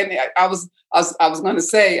 And I was going to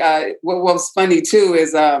say, what was funny too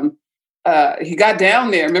is, he got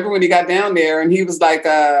down there. Remember when he got down there and he was like,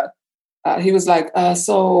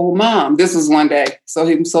 so mom, this was one day. So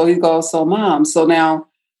he goes, so mom, so now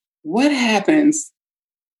what happens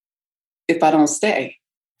if I don't stay?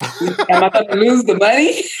 Am I going to lose the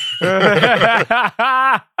money?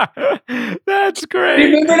 That's great.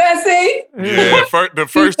 Remember that scene? Yeah, the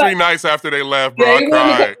first 3 nights after they left, bro, I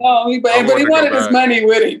cried. But he wanted his money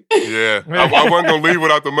with him. Yeah, I wasn't gonna leave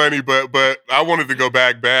without the money, but I wanted to go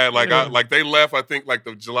back bad. Like they left, I think like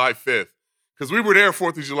the July 5th, because we were there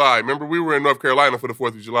 4th of July. Remember, we were in North Carolina for the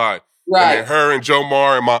 4th of July. Right. And then her and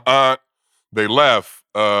Jomar and my aunt, they left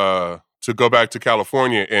to go back to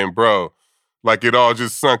California, and bro, like it all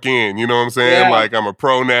just sunk in, you know what I'm saying? Yeah. Like I'm a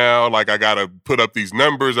pro now, like I gotta put up these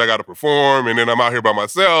numbers, I gotta perform, and then I'm out here by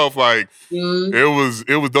myself. Like it was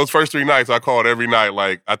those first 3 nights I called every night,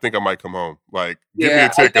 like I think I might come home. Like give me a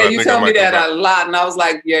ticket. Okay, you told me that a lot, and I was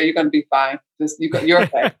like, yeah, you're gonna be fine. You're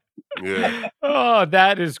okay. Yeah. Oh,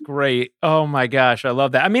 that is great. Oh my gosh, I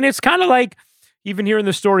love that. I mean, it's kind of like even hearing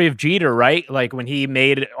the story of Jeter, right? Like when he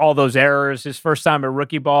made all those errors his first time at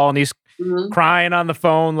rookie ball, and he's crying on the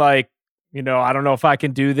phone, like, you know, I don't know if I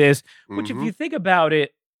can do this. Which, if you think about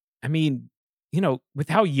it, I mean, you know, with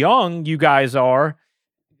how young you guys are,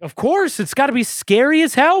 of course, it's got to be scary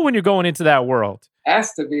as hell when you're going into that world.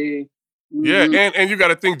 Has to be. Yeah, and you got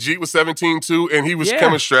to think Jeet was 17 too, and he was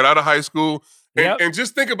coming straight out of high school. And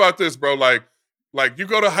just think about this, bro. Like you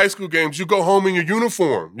go to high school games, you go home in your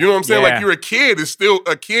uniform. You know what I'm saying? Like you're a kid. It's still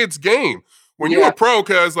a kid's game. When you're a pro,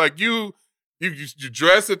 cause like you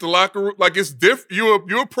dress at the locker room, like it's different.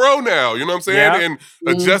 You're a pro now, you know what I'm saying? And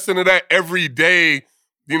adjusting to that every day,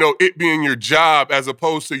 you know, it being your job as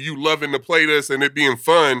opposed to you loving to play this and it being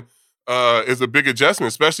fun is a big adjustment,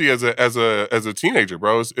 especially as a teenager,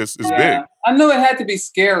 bro. It's big. I knew it had to be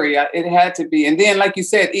scary. It had to be. And then, like you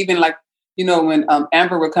said, even like, you know, when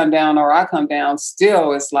Amber would come down or I come down,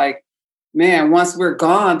 still it's like, man, once we're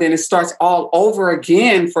gone, then it starts all over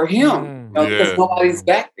again for him, you know, because nobody's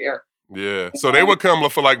back there. Yeah. So they would come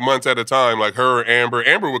for like months at a time, like her, Amber.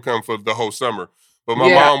 Amber would come for the whole summer. But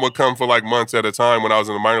my mom would come for like months at a time when I was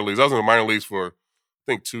in the minor leagues. I was in the minor leagues for, I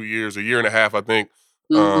think, 2 years, a year and a half, I think.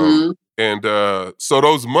 So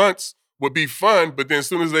those months would be fun, but then as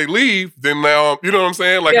soon as they leave, then now, you know what I'm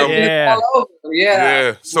saying? Like,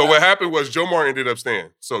 So what happened was Jomar ended up staying.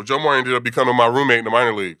 So Jomar ended up becoming my roommate in the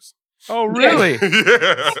minor leagues. Oh, really?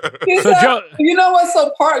 You know what's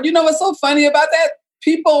so funny about that?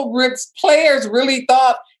 Players really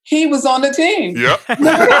thought he was on the team. Yep.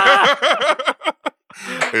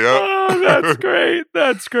 Oh, that's great.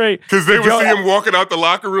 That's great. Because they would see him walking out the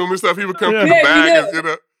locker room and stuff. He would come through the bag and, you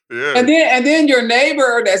know. Yeah. And then your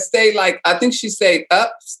neighbor that stayed, like, I think she stayed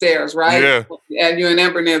upstairs, right? Yeah. And you and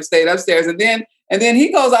Amber and them stayed upstairs. And then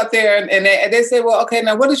he goes out there and they say, well, okay,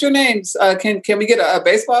 now what is your name? Can we get a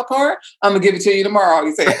baseball card? I'm going to give it to you tomorrow,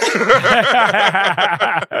 he said.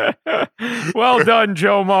 Well done,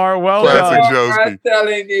 Jomar. Well Classic done. Joe's. I'm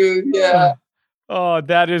telling you, yeah. Oh,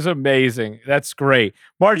 that is amazing. That's great.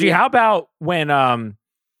 Margie, how about when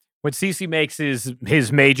CeCe makes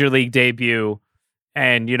his major league debut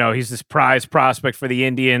and, you know, he's this prize prospect for the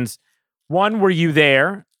Indians. One, were you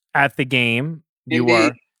there at the game? You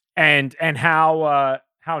were. And how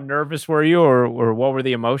nervous were you or what were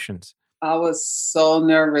the emotions? I was so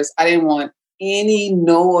nervous. I didn't want any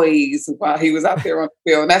noise while he was out there on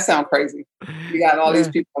the field. And that sounds crazy. You got all these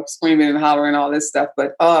people screaming and hollering, all this stuff.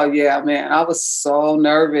 But oh yeah, man, I was so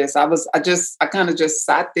nervous. I kind of just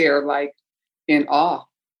sat there like in awe.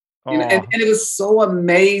 You know, and it was so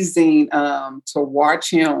amazing to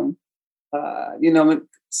watch him,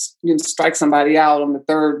 strike somebody out on the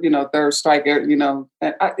third strike. And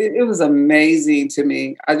it was amazing to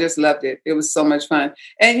me. I just loved it. It was so much fun.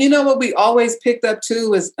 And you know what we always picked up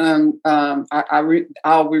too is I'll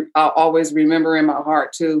always remember in my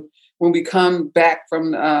heart too when we come back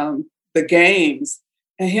from the games,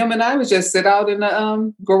 and him and I would just sit out in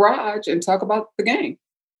the garage and talk about the game.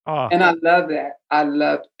 Oh. And I love that. I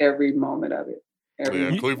loved every moment of it.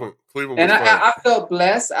 Cleveland. And I felt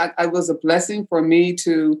blessed. I was a blessing for me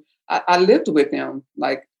to. I lived with them.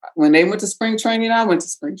 Like when they went to spring training, I went to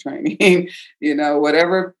spring training. You know,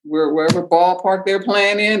 wherever ballpark they're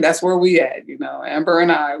playing in, that's where we at. You know, Amber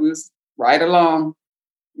and I was right along.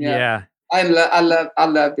 Yeah. I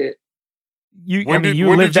loved it.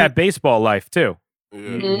 You lived that baseball life too. Yeah.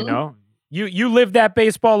 You know. You lived that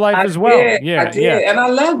baseball life as well. I did, and I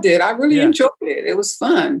loved it. I really enjoyed it. It was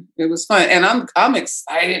fun. And I'm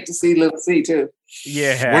excited to see Little C too.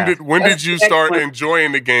 Yeah. When did you start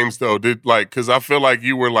enjoying the games though? Because I feel like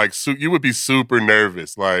you were like you would be super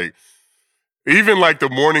nervous, like even like the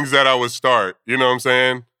mornings that I would start. You know what I'm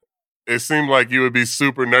saying? It seemed like you would be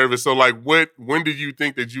super nervous. So like, when did you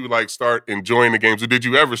think that you would like start enjoying the games, or did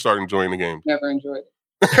you ever start enjoying the games? Never enjoyed it.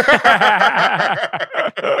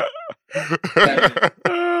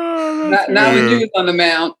 Not when you was on the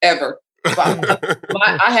mound ever.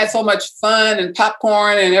 I had so much fun and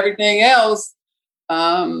popcorn and everything else.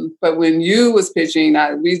 But when you was pitching,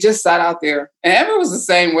 we just sat out there, and Ever was the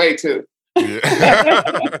same way too.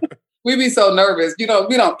 Yeah. We'd be so nervous. We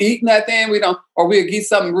don't eat nothing. Or we'd get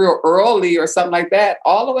something real early or something like that,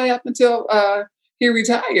 all the way up until he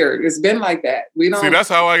retired. It's been like that. We don't see. That's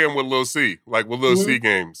how I am with Lil C. Like with Lil C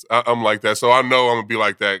games, I'm like that. So I know I'm gonna be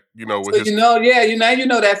like that. With so you know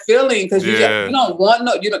that feeling because you don't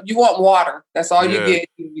want you want water. That's all you get.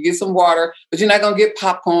 You get some water, but you're not gonna get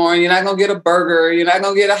popcorn. You're not gonna get a burger. You're not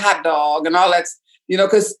gonna get a hot dog and all that.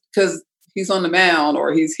 Because he's on the mound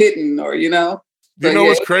or he's hitting or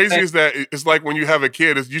what's crazy is that it's like when you have a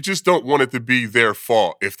kid, you just don't want it to be their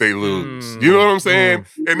fault if they lose. You know what I'm saying?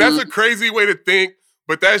 And that's a crazy way to think,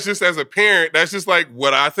 but that's just as a parent, that's just like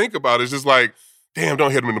what I think about. It's just like, damn,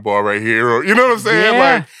 don't hit him in the ball right here. Or, you know what I'm saying? Yeah.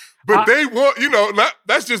 Like, but they want,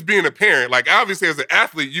 that's just being a parent. Like, obviously as an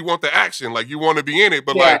athlete, you want the action. Like, you want to be in it.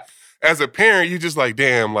 But like, as a parent, you just like,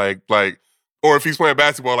 damn, like, or if he's playing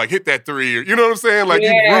basketball, like hit that three. Or, you know what I'm saying? Like,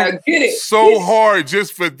 you root so hard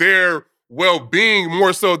just for their well-being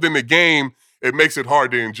more so than the game. It makes it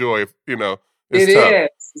hard to enjoy. It's tough.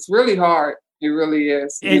 It's really hard. It really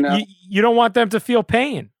is. You don't want them to feel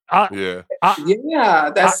pain. That's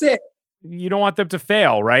it. You don't want them to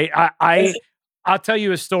fail, right? I'll tell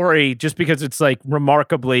you a story just because it's like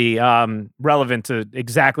remarkably relevant to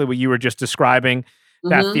exactly what you were just describing.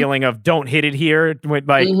 That feeling of don't hit it here,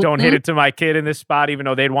 don't hit it to my kid in this spot, even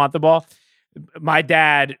though they'd want the ball. My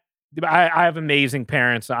dad, I have amazing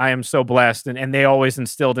parents. I am so blessed, and they always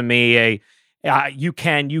instilled in me you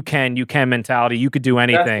can mentality. You could do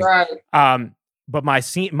anything. That's right. But my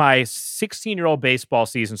 16-year-old baseball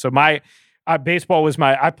season. So my baseball was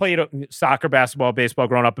I played soccer, basketball, baseball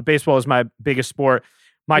growing up, but baseball was my biggest sport.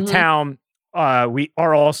 My town,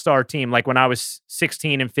 our all-star team, like when I was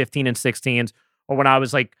 16 and 15 and 16s, or when I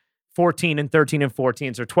was like 14 and 13 and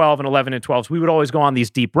 14s, or 12 and 11 and 12s, we would always go on these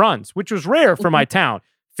deep runs, which was rare for my town.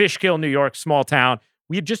 Fishkill, New York, small town.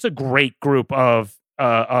 We had just a great group of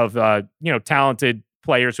talented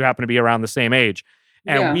players who happen to be around the same age.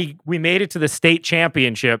 And we made it to the state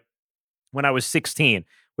championship when I was 16,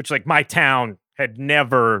 which like my town had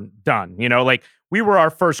never done. Like we were our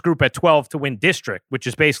first group at 12 to win district, which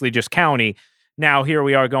is basically just county. Now here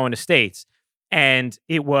we are going to states. And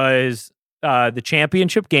it was the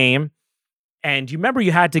championship game. And you remember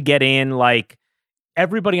you had to get in, like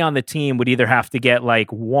everybody on the team would either have to get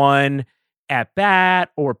like one at bat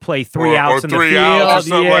or play three outs in the field. Outs or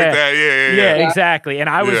something like that. Yeah, exactly. And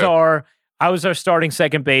I was our starting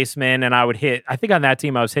second baseman, and I would hit, I think on that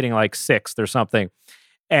team I was hitting like sixth or something.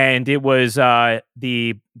 And it was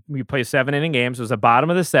we play 7-inning games. It was the bottom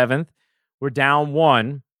of the seventh. We're down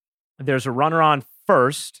 1. There's a runner on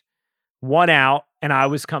first, 1 out, and I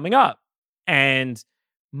was coming up. And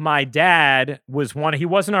my dad was he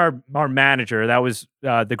wasn't our manager. That was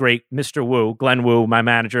the great Mr. Wu, Glenn Wu, my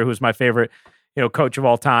manager, who was my favorite, coach of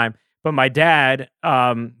all time. But my dad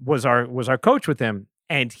was our coach with him,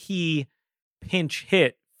 and he pinch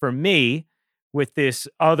hit for me with this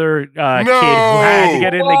other kid who had to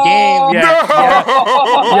get in the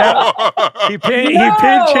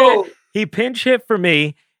game. He pinch hit for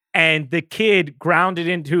me, and the kid grounded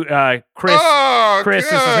into Chris. Chris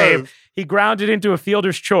is his name. He grounded into a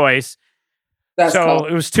fielder's choice. That's cool.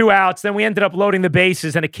 It was 2 outs. Then we ended up loading the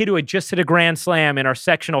bases, and a kid who had just hit a grand slam in our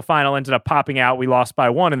sectional final ended up popping out. We lost by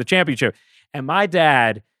 1 in the championship. And my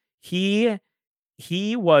dad, he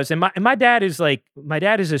was, and my dad is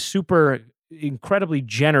a super incredibly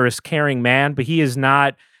generous, caring man, but he is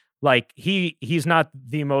not like he's not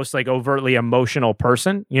the most like overtly emotional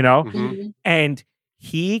person, And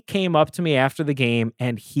he came up to me after the game,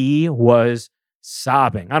 and he was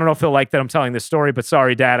sobbing. I don't know if he'll like that I'm telling this story, but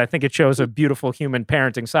sorry, Dad. I think it shows a beautiful human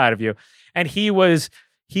parenting side of you. And he was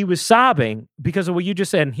sobbing because of what you just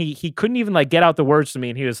said. And he couldn't even like get out the words to me.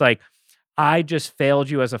 And he was like, I just failed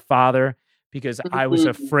you as a father because I was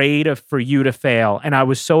afraid for you to fail. And I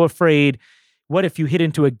was so afraid, what if you hit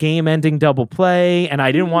into a game-ending double play? And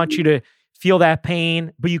I didn't want you to feel that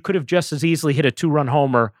pain, but you could have just as easily hit a 2-run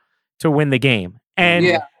homer to win the game.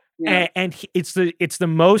 And Yeah. And it's the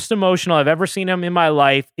most emotional I've ever seen him in my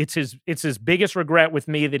life. It's his biggest regret with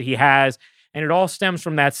me that he has, and it all stems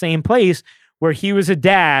from that same place where he was a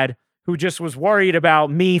dad who just was worried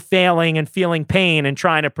about me failing and feeling pain and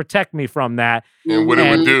trying to protect me from that. And what it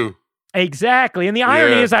would do. Exactly. And the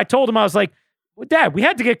irony is, I told him, I was like, well, Dad, we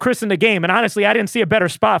had to get Chris in the game, and honestly, I didn't see a better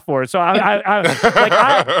spot for it. So I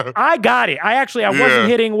got it. I wasn't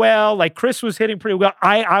hitting well. Like Chris was hitting pretty well.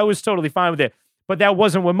 I was totally fine with it. But that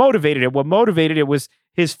wasn't what motivated it. What motivated it was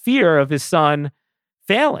his fear of his son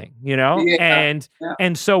failing, you know? Yeah.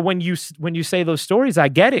 And so when you say those stories, I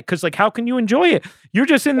get it. Because like, how can you enjoy it? You're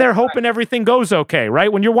just in there hoping everything goes okay,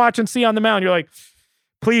 right? When you're watching C on the mound, you're like,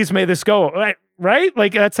 please may this go right.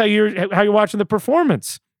 Like that's how you're watching the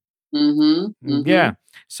performance. Yeah.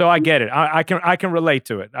 So I get it. I can relate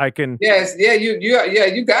to it. I can. Yes. Yeah.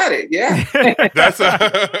 You got it. Yeah.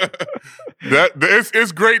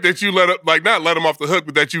 It's great that you not let him off the hook,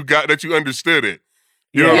 but that you understood it.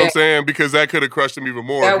 You know what I'm saying? Because that could have crushed him even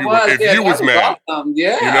more if you was mad. Awesome.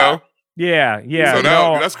 Yeah. You know? Yeah. So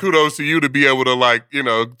that's kudos to you to be able to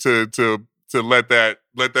to let that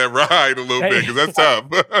ride a little bit, because that's tough.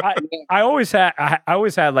 I always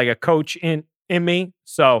had like a coach in me,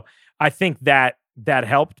 so I think that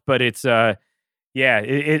helped. But it's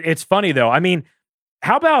it's funny though. I mean,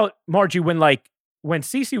 how about Margie when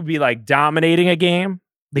CeCe would be like dominating a game?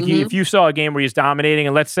 Like if you saw a game where he's dominating,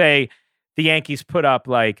 and let's say the Yankees put up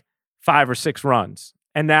like 5 or 6 runs,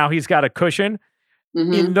 and now he's got a cushion.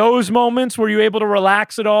 In those moments, were you able to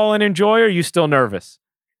relax at all and enjoy, or are you still nervous?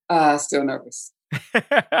 Still nervous.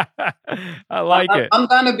 I like it. I'm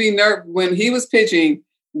gonna be nervous when he was pitching.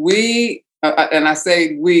 We and I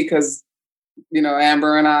say we because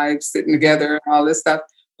Amber and I sitting together and all this stuff.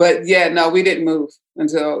 But yeah, no, we didn't move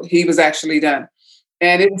until he was actually done.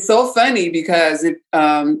 And it was so funny because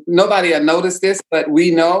nobody had noticed this, but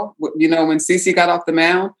we know, when CeCe got off the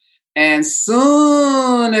mound, and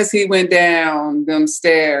soon as he went down them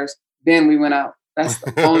stairs, then we went out. That's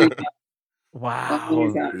the only time.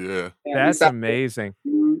 Wow. Yeah. That's amazing.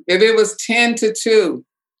 If it was 10-2,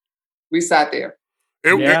 we sat there.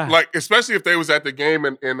 It, especially if they was at the game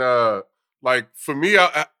and for me,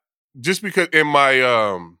 I just because in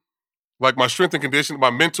my my strength and conditioning, my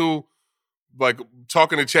mental,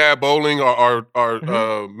 talking to Chad Bowling,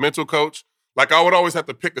 our mental coach, I would always have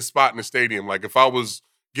to pick a spot in the stadium. Like if I was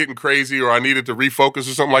getting crazy or I needed to refocus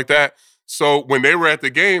or something like that. So when they were at the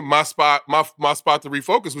game, my spot to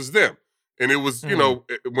refocus was them. And it was,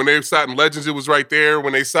 when they sat in Legends, it was right there.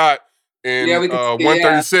 When they sat in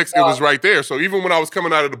 136, it was right there. So even when I was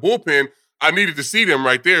coming out of the bullpen, I needed to see them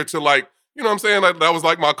right there to you know what I'm saying? That was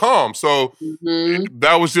like my calm. So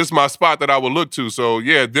that was just my spot that I would look to. So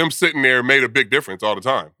yeah, them sitting there made a big difference all the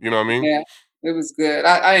time. You know what I mean? Yeah, it was good.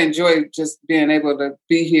 I enjoy just being able to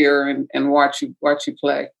be here and watch you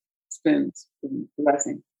play. It's been a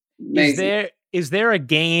blessing. Amazing. Is there a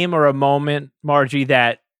game or a moment, Margie,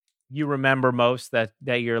 that you remember most that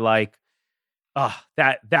you're like, oh,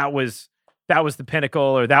 that was the pinnacle,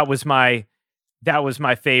 or that was my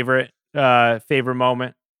favorite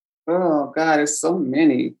moment? Oh God, there's so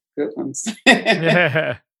many good ones.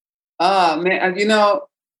 Yeah. Man,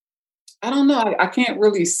 I don't know. I can't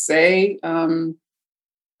really say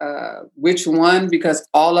which one, because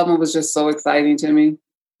all of them was just so exciting to me.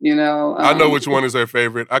 I know which one is their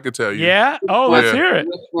favorite. I could tell you. Yeah. Oh, let's hear it.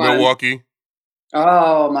 Milwaukee.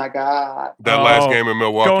 Oh my God. That last game in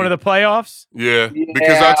Milwaukee. Going to the playoffs? Yeah.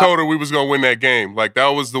 Because I told her we was going to win that game. That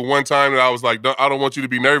was the one time that I was like, I don't want you to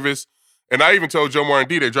be nervous. And I even told Joe Martin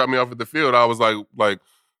D, they dropped me off at the field. I was like,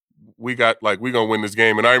 we going to win this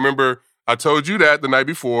game. And I remember I told you that the night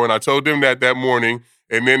before, and I told them that morning.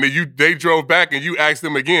 And then they drove back and you asked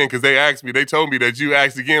them again, because they asked me. They told me that you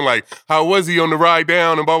asked again, how was he on the ride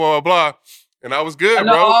down and blah, blah, blah, blah. And I was good,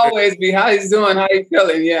 bro. Always be how he's doing, how you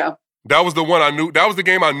feeling, yeah. That was the one I knew. That was the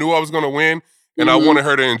game I knew I was going to win, and I wanted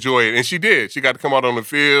her to enjoy it. And she did. She got to come out on the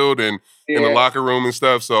field and in the locker room and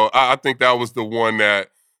stuff. So I think that was the one that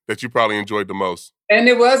you probably enjoyed the most. And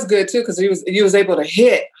it was good too, because he was able to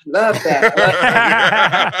hit. I love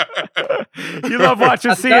that. You love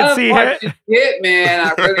watching CNC hit? Hit, man.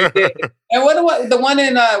 I really did. And what the one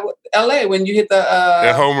in LA when you hit the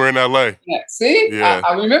that homer in LA? Yeah. See, yeah.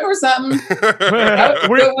 I remember something. That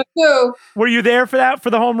was a good one too. Were you there for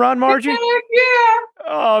the home run, Margie? Yeah.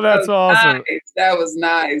 Oh, that's awesome. Nice. That was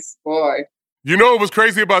nice, boy. You know what was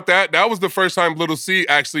crazy about that? That was the first time Little C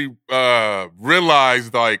actually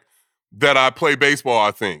realized that I play baseball,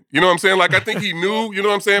 I think. You know what I'm saying? I think he knew, you know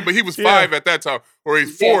what I'm saying? But he was 5 at that time, or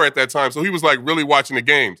he's 4 at that time. So he was really watching the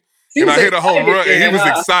games. And I hit a home run and he was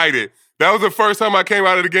excited. That was the first time I came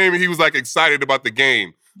out of the game and he was excited about the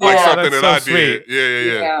game. like Yeah. something that so I sweet.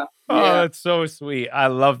 did. Yeah. Oh, that's so sweet. I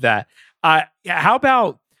love that. How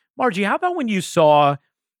about Margie? How about when you saw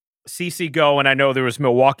CeCe go, and I know there was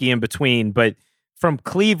Milwaukee in between, but from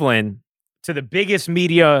Cleveland to the biggest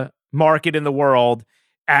media market in the world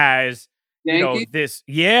as Yankee.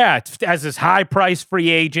 as this high price free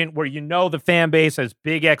agent where the fan base has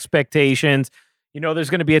big expectations. There's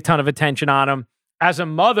going to be a ton of attention on him. As a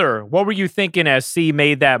mother, what were you thinking as C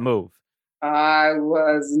made that move? I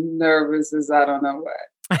was nervous as I don't know what.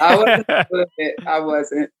 I wasn't. I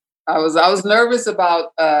wasn't. I was nervous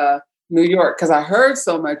about New York because I heard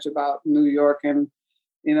so much about New York and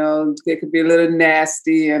it could be a little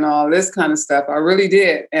nasty and all this kind of stuff. I really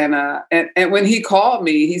did. And when he called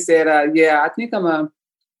me, he said, "Yeah, I think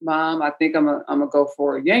Mom. I think I'm gonna go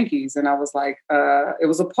for Yankees." And I was like, it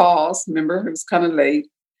was a pause. Remember, it was kind of late.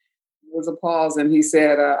 It was a pause, and he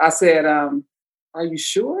said, "I said, are you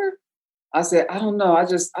sure?" I said, "I don't know. I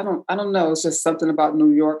don't know. It's just something about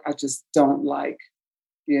New York I just don't like,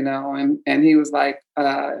 And he was like,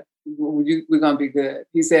 "We're gonna be good."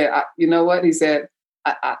 He said, "You know what?" He said,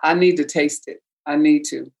 I need to taste it. I need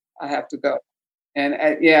to. I have to go." And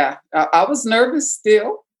I was nervous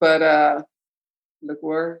still, but look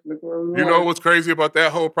where we were. What's crazy about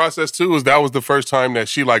that whole process too is that was the first time that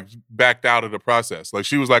she like backed out of the process. Like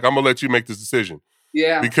she was like, "I'm gonna let you make this decision."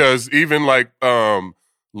 Yeah. Because even like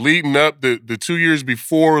leading up the 2 years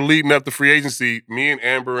before leading up the free agency, me and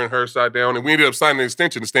Amber and her sat down and we ended up signing an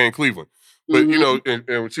extension to stay in Cleveland. But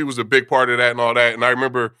and she was a big part of that and all that. And I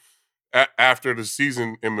remember after the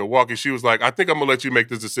season in Milwaukee, she was like, "I think I'm gonna let you make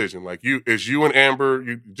this decision. Like it's you and Amber.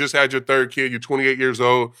 You just had your third kid. You're 28 years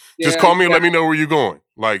old. Just call me and let me know where you're going.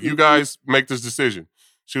 Like you guys make this decision."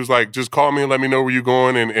 She was like, "Just call me and let me know where you're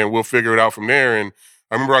going, and we'll figure it out from there." And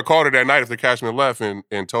I remember I called her that night after Cashman left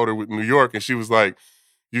and told her with New York, and she was like,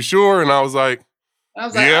 "You sure?" And I was like,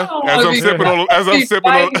 "Yeah." As I'm sipping on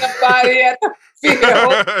somebody at the field.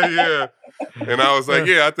 Yeah. And I was like,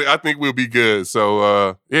 "Yeah, I think we'll be good." So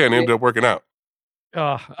and it ended up working out.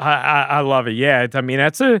 Oh, I love it. Yeah, I mean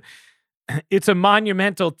it's a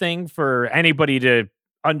monumental thing for anybody to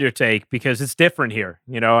undertake because it's different here.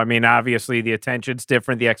 I mean, obviously the attention's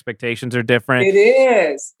different, the expectations are different. It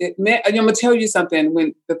is. I'm gonna tell you something.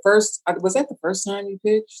 When was that the first time you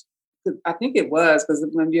pitched? I think it was because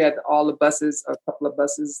when you had all the buses, a couple of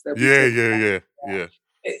buses. That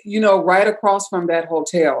Yeah. Right across from that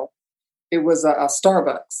hotel, it was a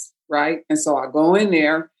Starbucks, right? And so I go in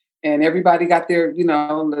there, and everybody got their,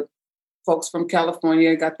 the folks from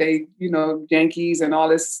California got their, Yankees and all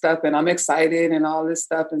this stuff, and I'm excited and all this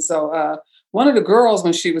stuff. And so one of the girls,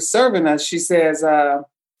 when she was serving us, she says,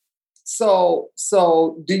 "So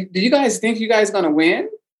do you guys think you guys going to win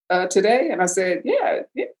today?" And I said, "Yeah."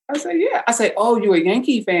 I said, "Yeah." I said, "Oh, you're a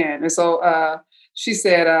Yankee fan?" And so she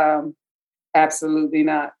said, "Absolutely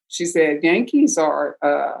not." She said, "Yankees are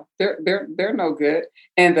they're no good,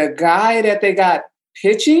 and the guy that they got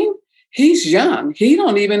pitching, he's young. He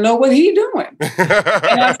don't even know what he's doing."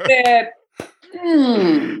 And I said,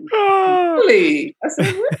 "Really?" I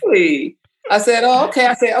said, "Really?" I said, "Oh, okay."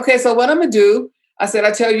 I said, "Okay, so what I'm gonna do?" I said,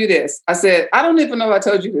 "I tell you this." I said, "I don't even know if I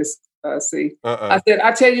told you this." See, I said,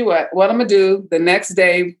 "I tell you what I'm gonna do the next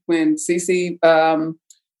day when CeCe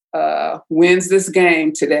wins this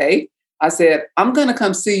game today." I said, "I'm gonna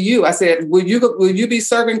come see you." I said, will you be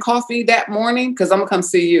serving coffee that morning? Because I'm gonna come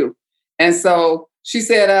see you." And so she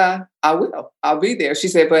said, "I will. I'll be there." She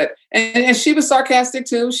said, "But," and she was sarcastic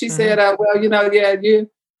too. She said, "Well, you're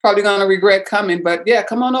probably gonna regret coming, but yeah,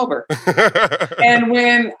 come on over." And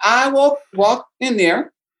when I walked in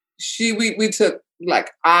there, we took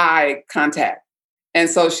like eye contact, and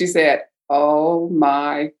so she said, "Oh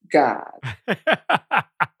my God."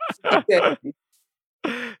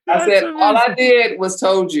 I said, "All I did was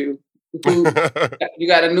told you. You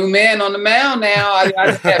got a new man on the mound now." I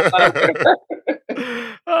just had fun with her.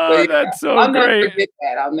 Oh, that's so I'll great. never forget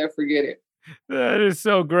that. I'll never forget it. That is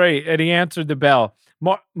so great. And he answered the bell.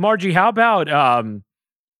 Margie, how about,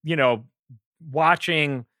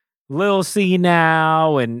 watching Lil C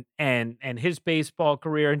now and his baseball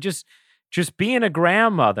career and just being a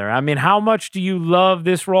grandmother? I mean, how much do you love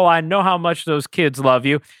this role? I know how much those kids love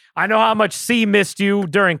you. I know how much C missed you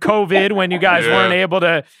during COVID when you guys weren't able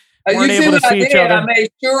to see each other. I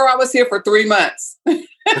made sure I was here for 3 months.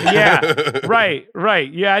 Yeah, right.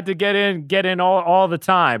 You had to get in all the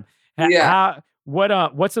time. Yeah.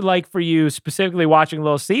 What's it like for you specifically watching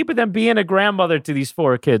Lil C, but then being a grandmother to these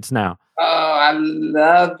 4 kids now? Oh, I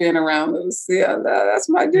love being around Lil C. That's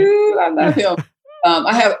my dude. I love him.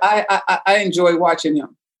 I enjoy watching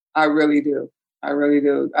him. I really do.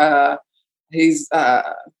 He's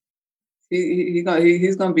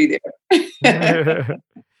He's gonna be there.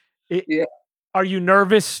 Yeah. Are you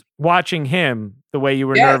nervous watching him the way you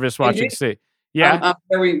were nervous watching C? Yeah, I'm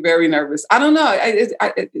very, very nervous. I don't know. It's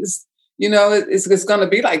it's going to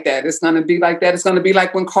be like that. It's going to be like that. It's going to be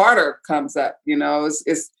like when Carter comes up.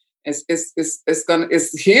 It's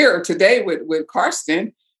here today with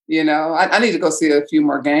Karsten. I need to go see a few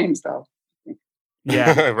more games though.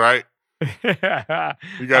 Yeah, right. You got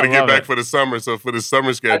to get back for the summer. So for the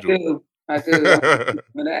summer schedule, I do.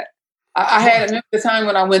 For that. I had remember the time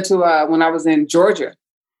when I went to when I was in Georgia.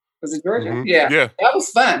 Was it Georgia? Mm-hmm. Yeah, that was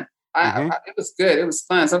fun. It was good. It was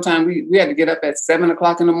fun. Sometimes we had to get up at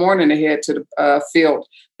 7:00 in the morning to head to the field.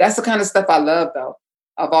 That's the kind of stuff I love, though.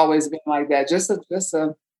 I've always been like that. Just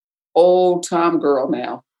a old time girl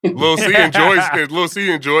now. Lil C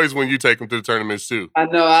enjoys when you take him to the tournaments too. I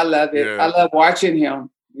know. I love it. Yeah. I love watching him.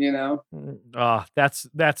 Oh, that's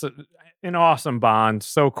an awesome bond.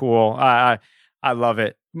 So cool. I love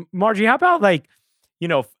it. Margie, how about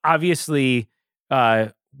obviously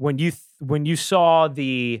when you saw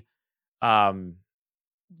the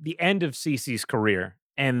end of CeCe's career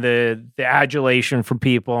and the adulation from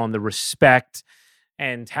people and the respect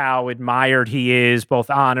and how admired he is both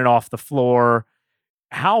on and off the floor,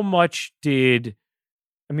 what did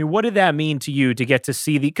that mean to you to get to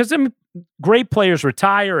see because great players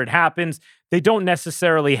retire, it happens. They don't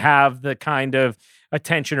necessarily have the kind of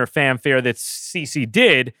attention or fanfare that CeCe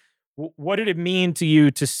did. What did it mean to you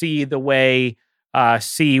to see the way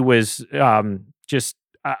C was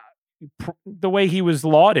the way he was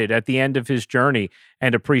lauded at the end of his journey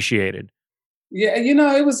and appreciated? Yeah,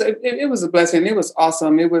 it was a blessing. It was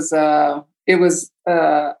awesome. I was a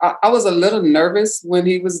little nervous when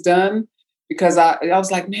he was done because I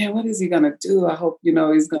was like, man, what is he gonna do? I hope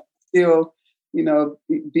he's gonna still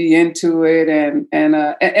be into it and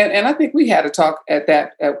I think we had a talk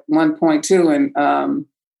at one point too, and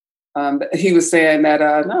he was saying that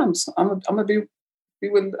no, I'm gonna be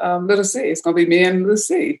with Little C. It's gonna be me and Little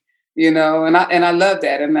C. And I love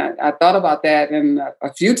that, and I thought about that and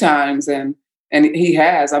a few times, and he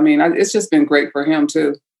has. It's just been great for him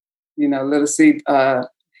too. Little C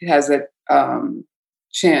has that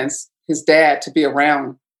chance, his dad, to be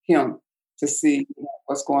around him to see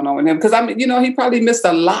what's going on with him. Because he probably missed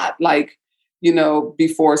a lot,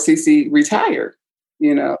 before CeCe retired.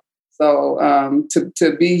 So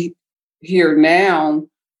to be here now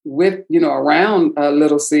with around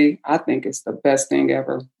Little C, I think it's the best thing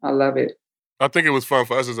ever. I love it. I think it was fun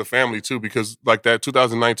for us as a family too, because that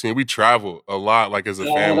 2019, we traveled a lot, as a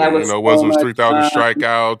family. It was 3,000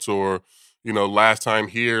 strikeouts, or last time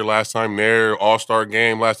here, last time there, All-Star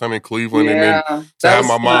game, last time in Cleveland, and then to have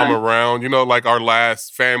my mom around. Our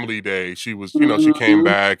last family day, she was, she came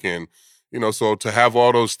back, and so to have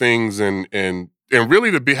all those things and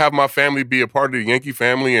really to have my family be a part of the Yankee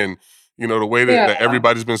family, and the way that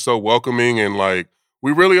everybody's been so welcoming, and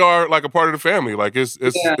we really are a part of the family.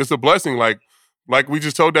 It's a blessing. Like we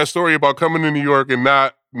just told that story about coming to New York and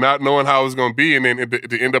not knowing how it was going to be, and then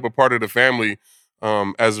to end up a part of the family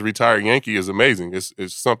as a retired Yankee is amazing.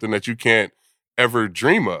 It's something that you can't ever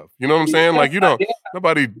dream of. You know what I'm saying?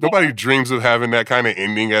 Nobody dreams of having that kind of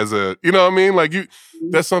ending as a,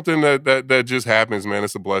 that's something that just happens, man.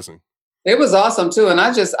 It's a blessing. It was awesome too, and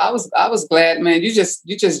I was glad, man. You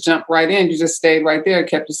just jumped right in. You just stayed right there,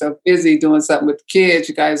 kept yourself busy doing something with the kids.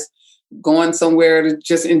 You guys going somewhere to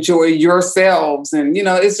just enjoy yourselves, and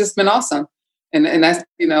it's just been awesome. And that's as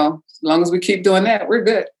long as we keep doing that, we're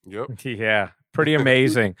good. Yep. Yeah, pretty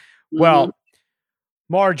amazing. Well,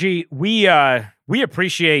 Margie, we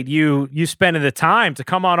appreciate you spending the time to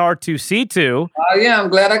come on R2C2. Oh yeah, I'm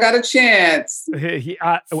glad I got a chance. We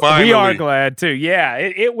are glad too. Yeah,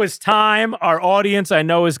 it was time. Our audience, I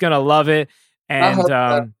know, is going to love it,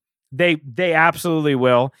 and they absolutely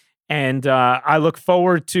will. And I look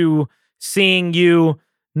forward to seeing you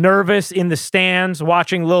nervous in the stands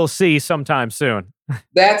watching Lil C sometime soon.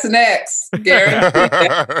 That's next, guaranteed.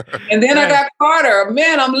 And then I got Carter.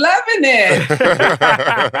 Man, I'm loving it.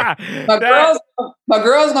 My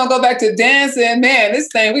girl's gonna go back to dancing. Man, this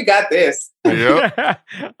thing, we got this. Yep.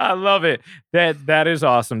 I love it. That is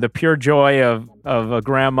awesome. The pure joy of a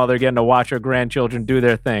grandmother getting to watch her grandchildren do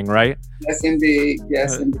their thing, right? Yes, indeed.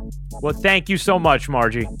 Yes, indeed. Well, thank you so much,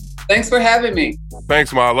 Margie. Thanks for having me.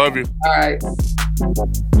 Thanks, Ma. I love you. All right.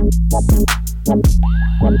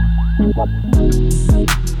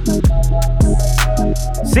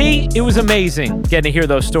 See, it was amazing getting to hear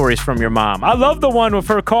those stories from your mom. I love the one with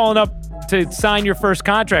her calling up to sign your first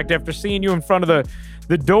contract after seeing you in front of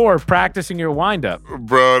the door practicing your windup.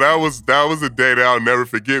 Bro, that was a day that I'll never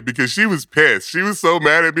forget because she was pissed. She was so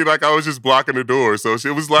mad at me like I was just blocking the door. So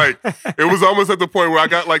it was like, it was almost at the point where I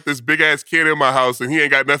got like this big ass kid in my house and he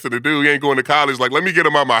ain't got nothing to do. He ain't going to college. Like, let me get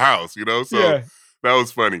him out my house, you know? So that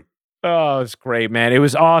was funny. Oh, it's great, man. It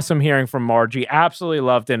was awesome hearing from Margie. Absolutely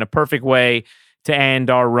loved it. And a perfect way to end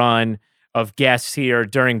our run of guests here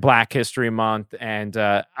during Black History Month. And,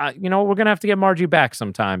 we're going to have to get Margie back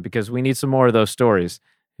sometime because we need some more of those stories.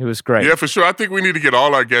 It was great. Yeah, for sure. I think we need to get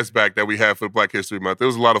all our guests back that we had for Black History Month. It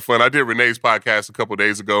was a lot of fun. I did Renee's podcast a couple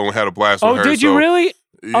days ago and had a blast with her. Oh, did you really?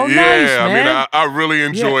 Oh, yeah, nice, man. I mean, I really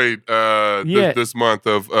enjoyed this month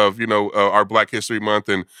of our Black History Month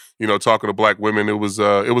and, talking to Black women. It was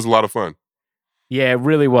a lot of fun. Yeah, it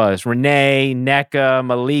really was. Renee, Nneka,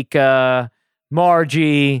 Malika,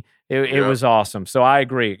 Margie. It was awesome. So I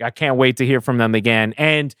agree. I can't wait to hear from them again.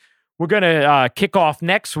 And we're going to kick off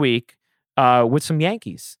next week with some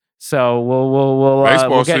Yankees. So we'll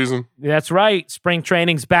baseball season. That's right. Spring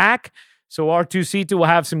training's back. So R2C2 will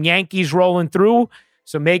have some Yankees rolling through.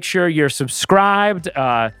 So make sure you're subscribed,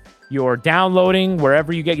 you're downloading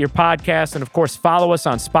wherever you get your podcasts, and of course, follow us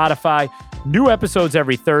on Spotify. New episodes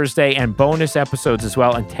every Thursday and bonus episodes as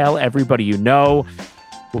well. And tell everybody you know.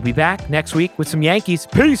 We'll be back next week with some Yankees.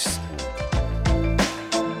 Peace.